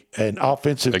 an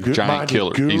offensive giant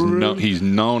killer. Guru. He's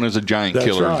known as a giant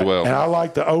killer as well. And I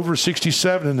like the over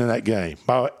 67 in that game.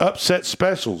 My upset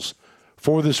specials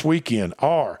for this weekend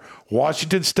are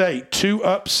Washington State to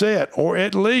upset, or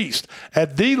at the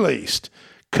least,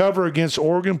 cover against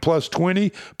Oregon plus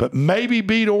 20, but maybe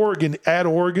beat Oregon at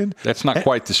Oregon. That's not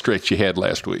quite the stretch you had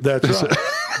last week. That's right.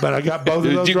 But I got both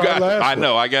of those last week. I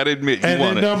know. I got to admit, you won it.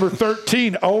 And then number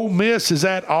 13, Ole Miss is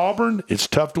at Auburn. It's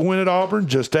tough to win at Auburn.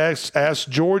 Just ask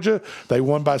Georgia. They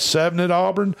won by 7 at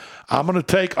Auburn. I'm going to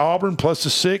take Auburn plus the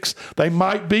 6. They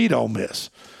might beat Ole Miss.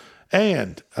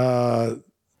 And the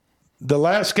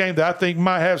last game that I think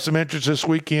might have some interest this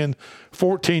weekend,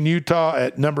 14 Utah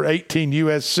at number 18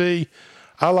 USC.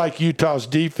 I like Utah's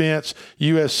defense.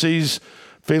 USC's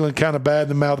feeling kind of bad in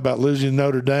the mouth about losing to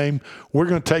Notre Dame. We're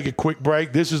going to take a quick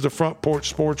break. This is the Front Porch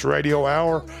Sports Radio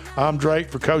Hour. I'm Drake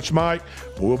for Coach Mike.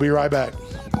 We'll be right back.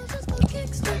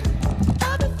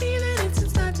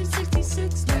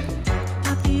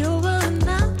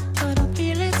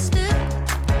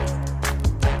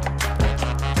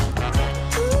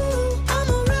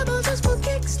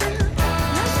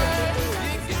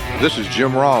 This is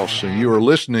Jim Ross, and you are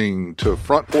listening to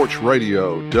Front Porch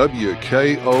Radio,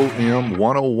 WKOM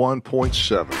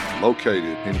 101.7,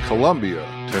 located in Columbia,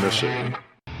 Tennessee.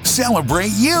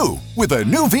 Celebrate you with a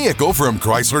new vehicle from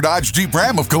Chrysler Dodge Jeep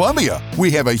Ram of Columbia.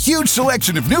 We have a huge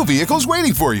selection of new vehicles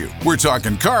waiting for you. We're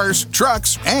talking cars,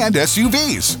 trucks, and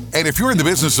SUVs. And if you're in the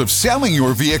business of selling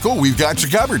your vehicle, we've got you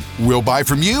covered. We'll buy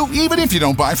from you even if you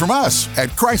don't buy from us. At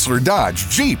Chrysler Dodge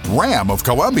Jeep Ram of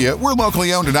Columbia, we're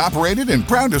locally owned and operated and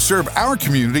proud to serve our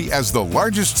community as the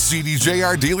largest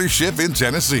CDJR dealership in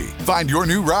Tennessee. Find your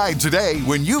new ride today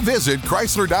when you visit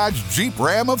Chrysler Dodge Jeep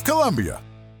Ram of Columbia.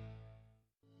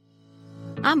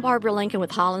 I'm Barbara Lincoln with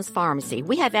Hollins Pharmacy.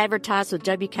 We have advertised with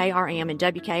WKRM and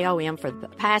WKOM for the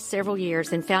past several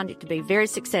years and found it to be very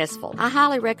successful. I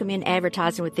highly recommend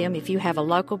advertising with them if you have a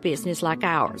local business like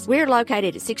ours. We're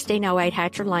located at 1608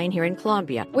 Hatcher Lane here in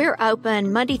Columbia. We're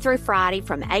open Monday through Friday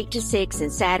from 8 to 6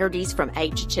 and Saturdays from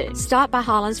 8 to 2. Stop by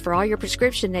Hollins for all your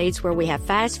prescription needs where we have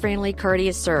fast, friendly,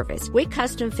 courteous service. We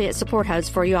custom fit support hose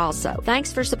for you also.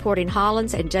 Thanks for supporting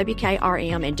Hollins and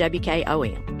WKRM and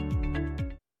WKOM.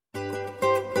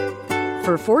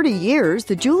 For 40 years,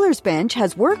 the Jeweler's Bench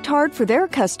has worked hard for their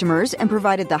customers and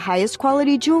provided the highest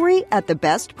quality jewelry at the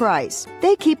best price.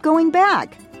 They keep going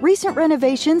back. Recent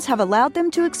renovations have allowed them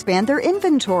to expand their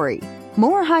inventory.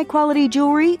 More high-quality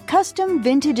jewelry, custom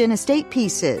vintage and estate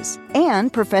pieces,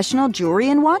 and professional jewelry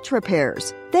and watch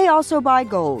repairs. They also buy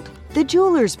gold. The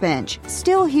Jeweler's Bench,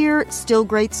 still here, still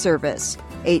great service.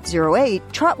 808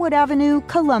 Trotwood Avenue,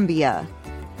 Columbia.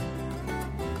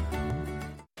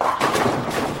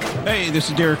 Hey, this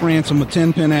is Derek Ransom with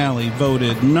 10 Pin Alley,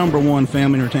 voted #1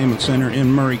 family entertainment center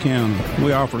in Murray County.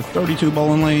 We offer 32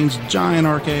 bowling lanes, giant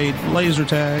arcade, laser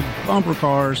tag, bumper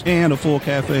cars, and a full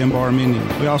cafe and bar menu.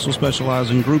 We also specialize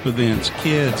in group events,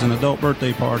 kids and adult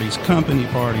birthday parties, company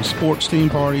parties, sports team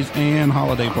parties, and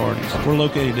holiday parties. We're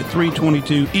located at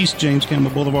 322 East James Campbell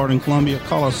Boulevard in Columbia.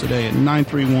 Call us today at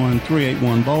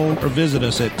 931-381-BOWL or visit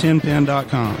us at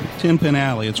 10pin.com. 10 Pin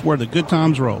Alley, it's where the good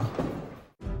times roll.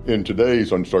 In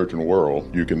today's uncertain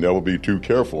world, you can never be too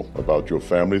careful about your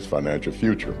family's financial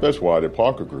future. That's why the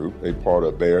Parker Group, a part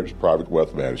of Baird's Private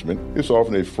Wealth Management, is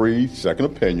offering a free second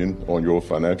opinion on your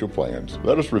financial plans.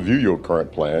 Let us review your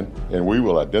current plan, and we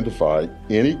will identify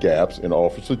any gaps and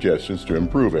offer suggestions to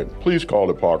improve it. Please call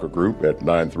the Parker Group at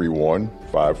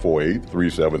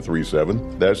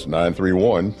 931-548-3737. That's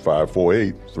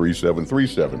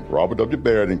 931-548-3737. Robert W.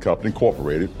 Baird & Company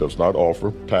Incorporated does not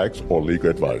offer tax or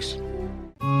legal advice.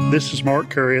 This is Mark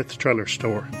Curry at the Trailer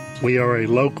Store. We are a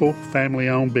local,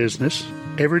 family-owned business.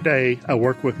 Every day, I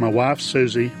work with my wife,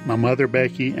 Susie, my mother,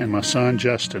 Becky, and my son,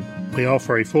 Justin. We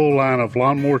offer a full line of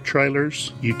lawnmower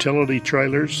trailers, utility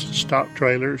trailers, stock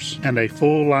trailers, and a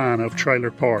full line of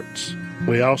trailer parts.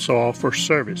 We also offer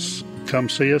service. Come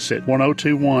see us at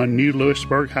 1021 New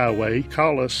Lewisburg Highway.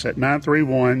 Call us at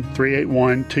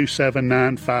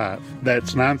 931-381-2795.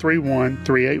 That's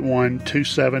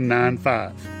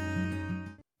 931-381-2795.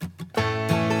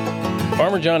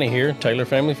 Farmer Johnny here, Taylor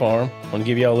Family Farm. I want to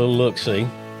give y'all a little look-see.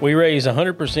 We raise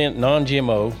 100%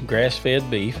 non-GMO, grass-fed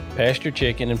beef, pasture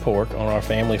chicken, and pork on our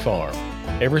family farm.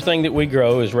 Everything that we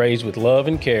grow is raised with love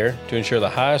and care to ensure the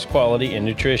highest quality and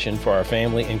nutrition for our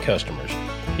family and customers.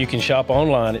 You can shop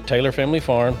online at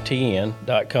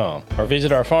TaylorFamilyFarmTN.com or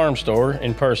visit our farm store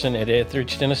in person at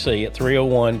Etheridge, Tennessee at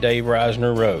 301 Dave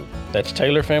Reisner Road. That's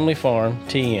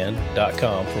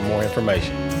TaylorFamilyFarmTN.com for more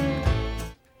information.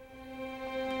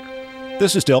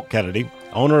 This is Delk Kennedy,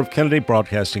 owner of Kennedy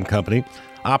Broadcasting Company,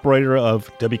 operator of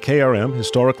WKRM,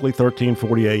 historically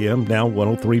 1340 AM, now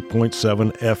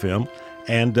 103.7 FM,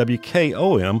 and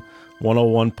WKOM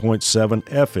 101.7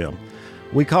 FM.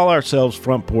 We call ourselves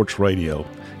Front Porch Radio,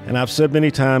 and I've said many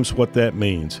times what that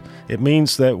means. It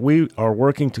means that we are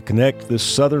working to connect this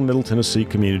southern Middle Tennessee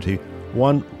community,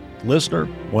 one listener,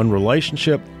 one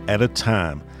relationship at a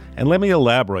time. And let me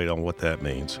elaborate on what that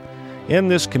means. In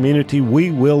this community, we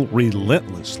will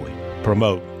relentlessly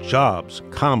promote jobs,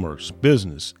 commerce,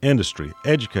 business, industry,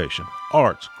 education,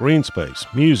 arts, green space,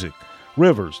 music,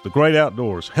 rivers, the great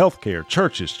outdoors, healthcare,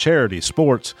 churches, charities,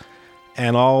 sports,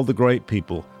 and all the great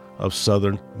people of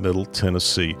southern Middle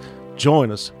Tennessee.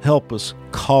 Join us, help us,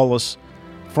 call us.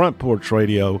 Front Porch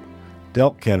Radio,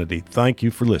 Delk Kennedy, thank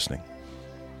you for listening.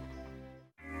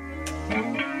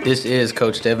 This is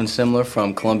Coach Devin Simler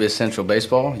from Columbia Central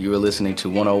Baseball. You are listening to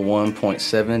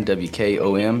 101.7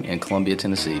 WKOM in Columbia,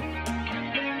 Tennessee.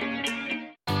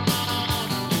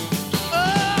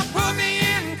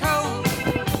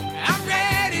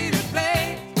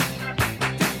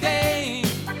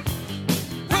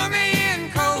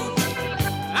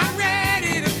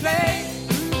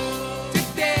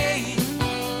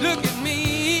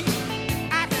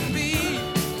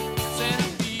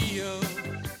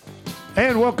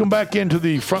 And welcome back into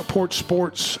the Front Porch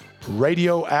Sports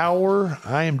Radio Hour.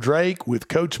 I am Drake with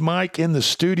Coach Mike in the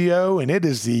studio, and it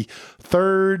is the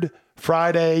third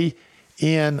Friday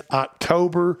in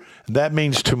October. That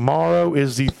means tomorrow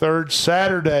is the third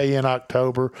Saturday in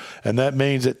October, and that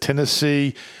means that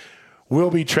Tennessee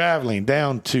will be traveling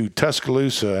down to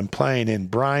Tuscaloosa and playing in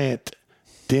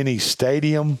Bryant-Denny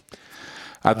Stadium.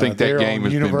 I think that game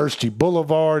is University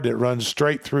Boulevard that runs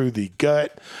straight through the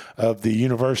gut of the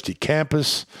university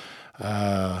campus.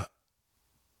 And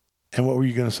what were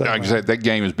you going to say? That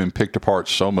game has been picked apart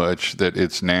so much that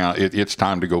it's now it's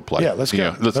time to go play. Yeah, let's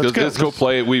go. Let's go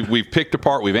play it. We've picked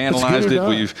apart. We've analyzed it.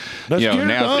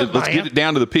 Let's get it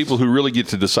down to the people who really get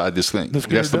to decide this thing.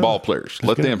 That's the ball players.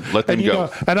 Let them go.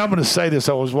 And I'm going to say this.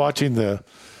 I was watching the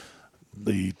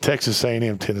Texas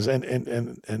A&M tennis,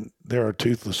 and there are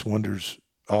toothless wonders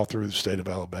all through the state of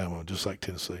Alabama, just like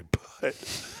Tennessee. But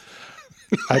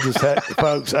I just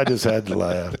had to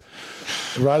laugh.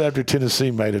 Right after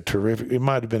Tennessee made a terrific – it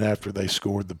might have been after they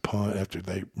scored the punt, after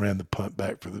they ran the punt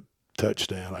back for the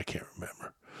touchdown. I can't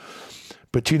remember.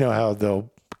 But you know how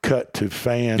they'll cut to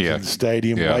fans in the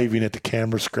stadium waving at the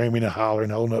camera, screaming and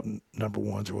hollering, holding up number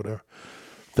ones or whatever.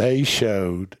 They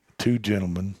showed two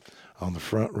gentlemen on the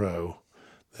front row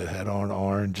that had on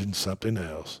orange and something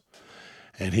else.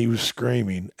 And he was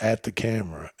screaming at the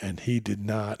camera, and he did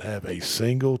not have a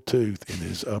single tooth in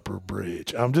his upper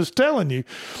bridge. I'm just telling you.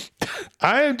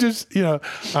 I'm just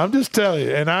telling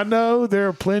you. And I know there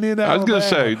are plenty in Alabama. I was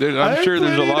going to say, I'm sure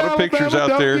there's a lot of pictures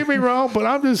out there. Don't get me wrong, but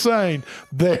I'm just saying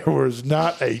there was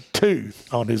not a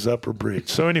tooth on his upper bridge.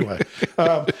 So anyway,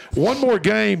 one more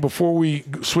game before we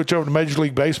switch over to Major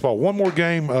League Baseball. One more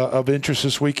game of interest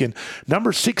this weekend.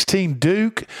 Number 16,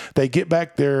 Duke. They get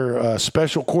back their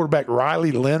special quarterback,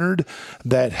 Riley Leonard,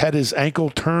 that had his ankle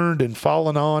turned and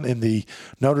fallen on in the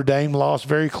Notre Dame loss,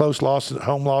 very close loss,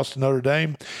 home loss to Notre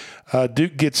Dame.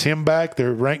 Duke gets him back.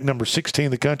 They're ranked number 16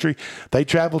 in the country. They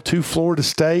travel to Florida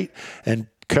State, and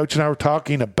Coach and I were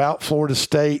talking about Florida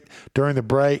State during the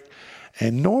break,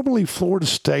 and normally Florida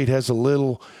State has a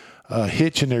little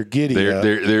hitch in their giddy.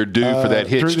 They're due for that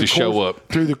hitch to show up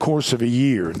through the course of a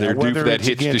year. They're due for that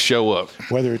hitch to show up.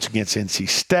 Whether it's against NC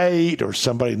State or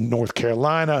somebody in North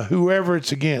Carolina, whoever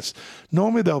it's against,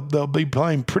 normally they'll be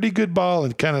playing pretty good ball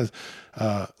and kind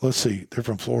of let's see, they're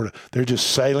from Florida. They're just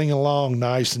sailing along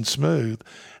nice and smooth,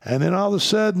 and then all of a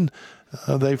sudden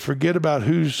they forget about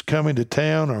who's coming to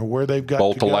town or where they've got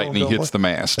bolt to go. Bolt of lightning hits the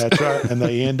mast. That's right, and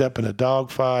they end up in a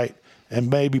dogfight. And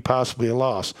maybe possibly a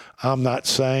loss. I'm not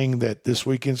saying that this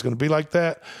weekend's going to be like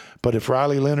that, but if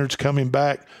Riley Leonard's coming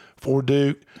back for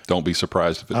Duke, don't be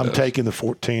surprised if it I'm taking the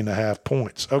 14.5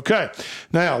 points. Okay.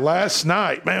 Now, last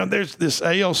night, man, there's this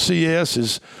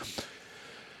ALCS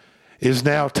is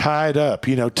now tied up.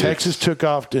 You know, Texas took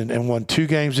off and won 2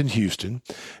 games in Houston,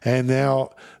 and now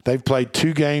they've played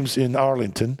 2 games in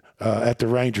Arlington at the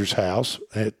Rangers' house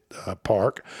at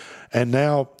Park, and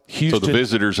now Houston. So the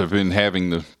visitors have been having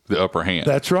the upper hand.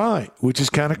 That's right, which is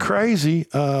kind of crazy.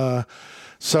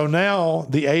 So now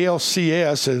the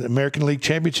ALCS, the American League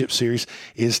Championship Series,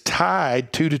 is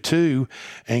tied 2-2,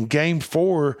 and Game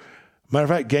 4. Matter of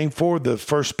fact, Game 4, the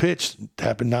first pitch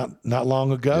happened not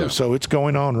long ago, so it's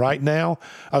going on right now.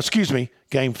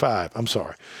 Game 5. I'm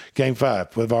sorry, Game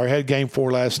 5. We've already had Game 4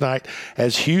 last night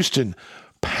as Houston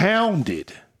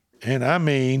pounded, and I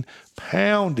mean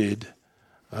pounded,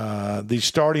 the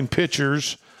starting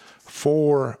pitchers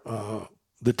for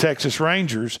the Texas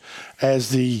Rangers, as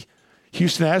the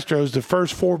Houston Astros, the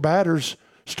first 4 batters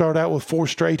start out with 4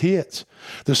 straight hits.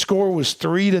 The score was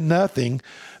 3-0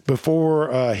 before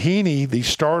Heaney, the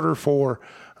starter for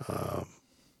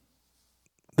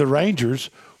the Rangers,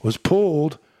 was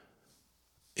pulled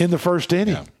in the first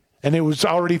inning, and it was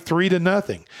already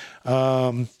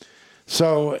 3-0.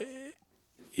 So,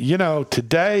 you know,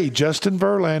 today Justin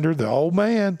Verlander, the old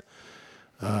man,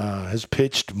 has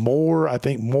pitched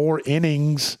more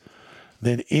innings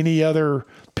than any other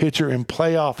pitcher in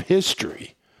playoff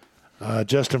history.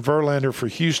 Justin Verlander for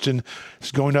Houston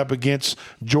is going up against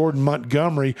Jordan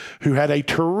Montgomery, who had a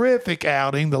terrific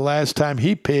outing the last time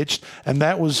he pitched, and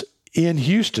that was in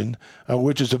Houston,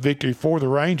 which is a victory for the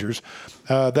Rangers.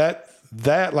 That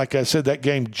that, like I said, that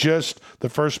game the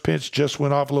first pitch just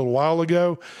went off a little while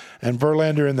ago, and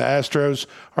Verlander and the Astros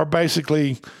are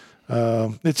basically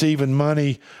it's even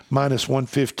money, minus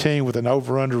 115 with an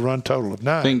over-under run total of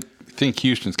 9. I think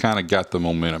Houston's kind of got the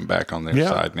momentum back on their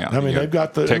side now. I mean, they've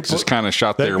got the Texas kind of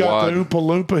shot their wad. They've got the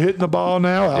Oompa Loompa hitting the ball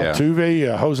now.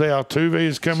 Altuve, Jose Altuve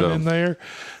is coming in there.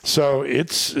 So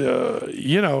it's,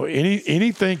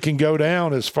 anything can go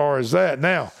down as far as that.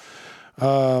 Now,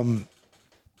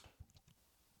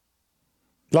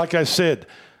 like I said,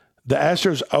 the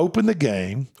Astros opened the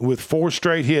game with 4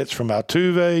 straight hits from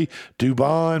Altuve,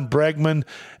 Dubon, Bregman,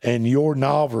 and Yordan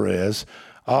Alvarez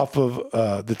off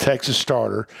of the Texas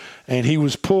starter, and he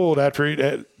was pulled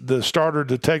after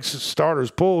the Texas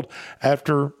starters pulled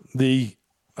after the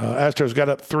Astros got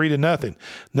up 3-0.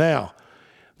 Now,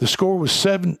 the score was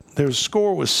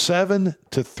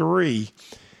 7-3,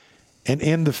 and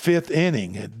in the 5th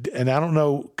inning, and I don't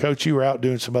know, Coach, you were out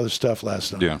doing some other stuff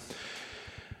last night. Yeah.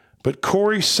 But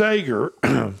Corey Seager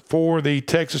for the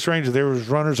Texas Rangers, there was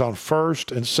runners on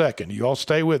first and second. You all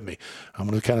stay with me. I'm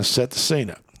going to kind of set the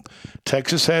scene up.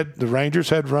 The Rangers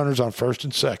had runners on first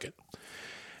and second.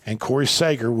 And Corey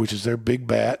Seager, which is their big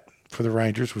bat for the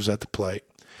Rangers, was at the plate.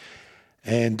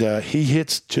 And he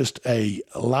hits just a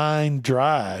line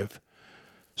drive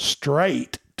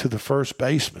straight to the first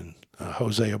baseman,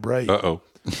 Jose Abreu. Uh-oh.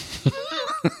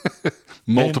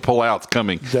 Multiple outs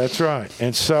coming. That's right.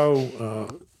 And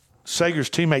so Sager's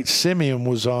teammate Simeon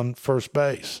was on first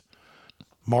base.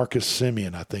 Marcus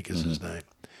Simeon, I think is his name.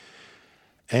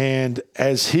 And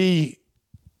as the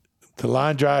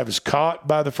line drive is caught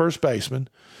by the first baseman,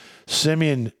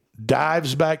 Simeon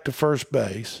dives back to first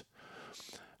base,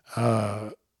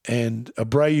 and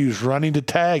Abreu's running to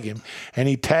tag him, and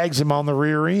he tags him on the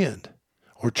rear end,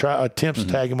 or attempts to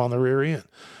tag him on the rear end.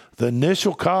 The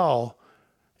initial call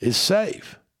is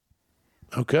safe,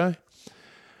 okay?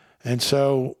 And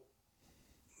so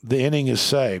the inning is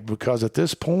saved because at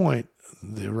this point,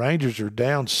 the Rangers are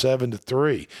down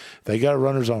 7-3. They got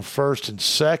runners on first and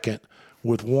second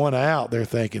with 1 out. They're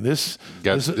thinking this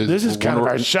is kind of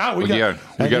our shot. We got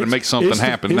to make something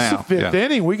happen now. It's the 5th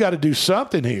inning. We got to do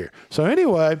something here. So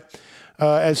anyway,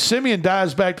 as Simeon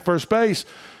dives back to first base,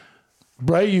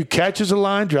 Abreu catches a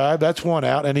line drive. That's 1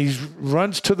 out, and he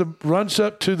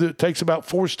takes about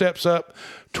 4 steps up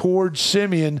towards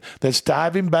Simeon that's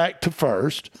diving back to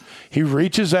first. He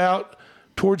reaches out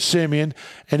towards Simeon,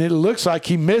 and it looks like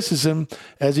he misses him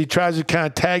as he tries to kind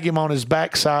of tag him on his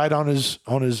backside, on his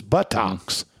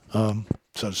buttocks, so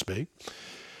to speak.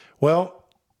 Well,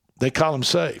 they call him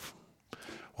safe.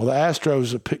 Well, the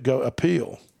Astros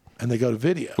appeal, and they go to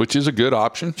video. Which is a good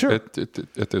option at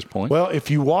this point. Well,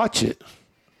 if you watch it,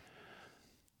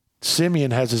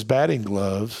 Simeon has his batting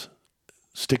gloves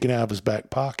sticking out of his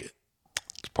back pocket.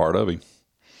 It's part of him.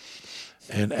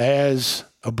 And as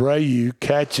Abreu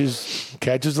catches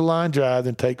the line drive,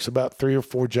 then takes about 3 or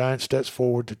 4 giant steps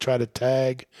forward to try to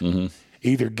tag,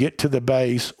 either get to the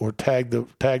base or tag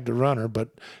the runner.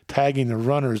 But tagging the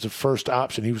runner is the first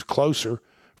option. He was closer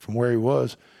from where he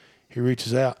was. He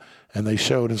reaches out, and they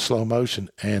show it in slow motion.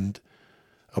 And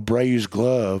Abreu's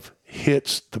glove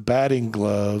hits the batting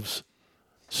gloves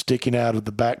sticking out of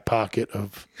the back pocket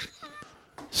of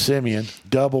Simeon.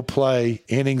 Double play,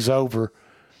 innings over.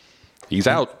 He's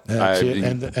out. That's it.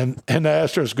 And the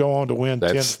Astros go on to win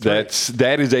 10-3.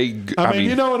 That is a. I mean,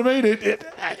 you know what I mean?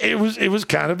 It was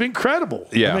kind of incredible.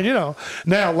 Yeah. I mean,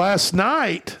 Now last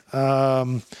night,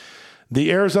 the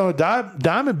Arizona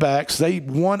Diamondbacks, they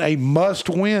won a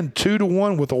must-win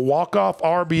 2-1 with a walk-off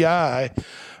RBI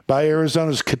by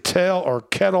Arizona's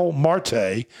Ketel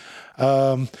Marte.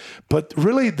 But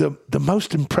really, the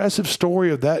most impressive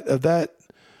story of that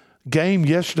game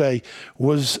yesterday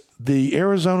was the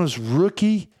Arizona's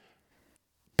rookie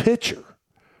pitcher,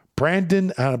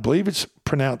 Brandon, I believe it's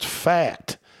pronounced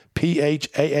Phadt,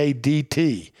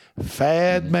 Phaadt,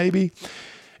 Fad maybe.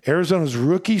 Arizona's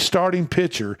rookie starting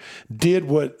pitcher did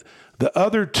what the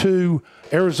other 2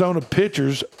 Arizona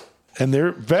pitchers and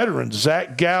their veterans,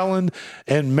 Zach Gallen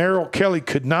and Merrill Kelly,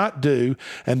 could not do,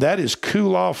 and that is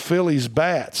cool off Phillies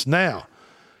bats. Now,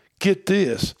 get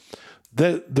this.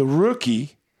 The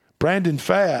rookie, Brandon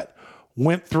Phadt,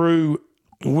 went through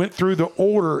the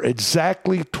order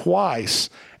exactly twice,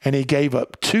 and he gave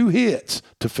up 2 hits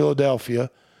to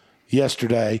Philadelphia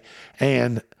yesterday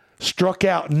and struck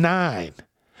out 9.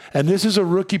 And this is a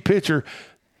rookie pitcher,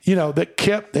 that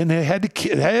kept, and they had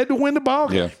to win the ball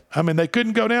game. Yeah. I mean, they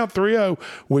couldn't go down 3-0,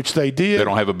 which they did. They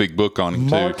don't have a big book on him,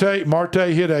 Marte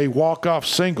hit a walk-off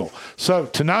single. So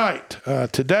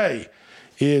today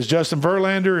is Justin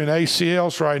Verlander in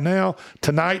ACLs right now.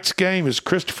 Tonight's game is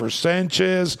Christopher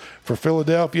Sanchez for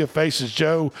Philadelphia faces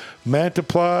Joe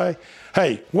Mantiply.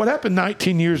 Hey, what happened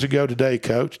 19 years ago today,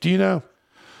 Coach? Do you know?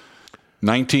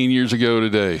 19 years ago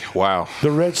today. Wow. The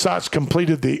Red Sox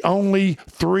completed the only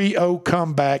 3-0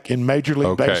 comeback in Major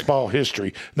League Baseball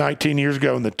history 19 years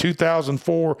ago in the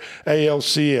 2004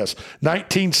 ALCS.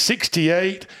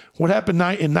 1968. What happened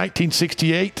in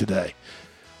 1968 today?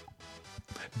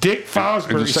 Dick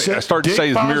Fosbury. I started to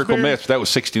say the Miracle Mets. That was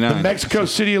 69. The Mexico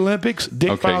City Olympics.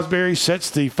 Dick Fosbury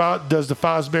does the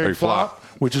Fosbury flop,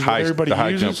 which is what everybody uses.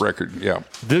 The high jump record, yeah.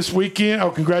 This weekend,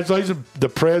 congratulations. The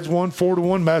Preds won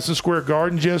 4-1 Madison Square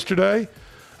Gardens yesterday.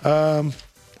 I've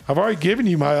already given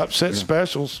you my upset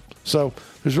specials, so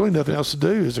there's really nothing else to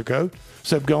do, is there, Coach?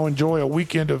 Except go enjoy a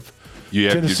weekend of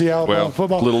Tennessee, Alabama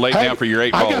football. A little late now for your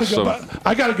 8 balls.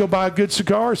 I got to go buy a good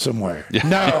cigar somewhere.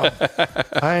 No,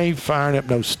 I ain't firing up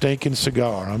no stinking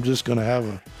cigar. I'm just going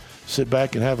to sit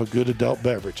back and have a good adult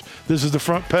beverage. This is the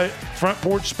Front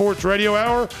Porch Sports Radio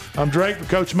Hour. I'm Drake with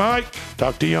Coach Mike.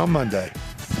 Talk to you on Monday.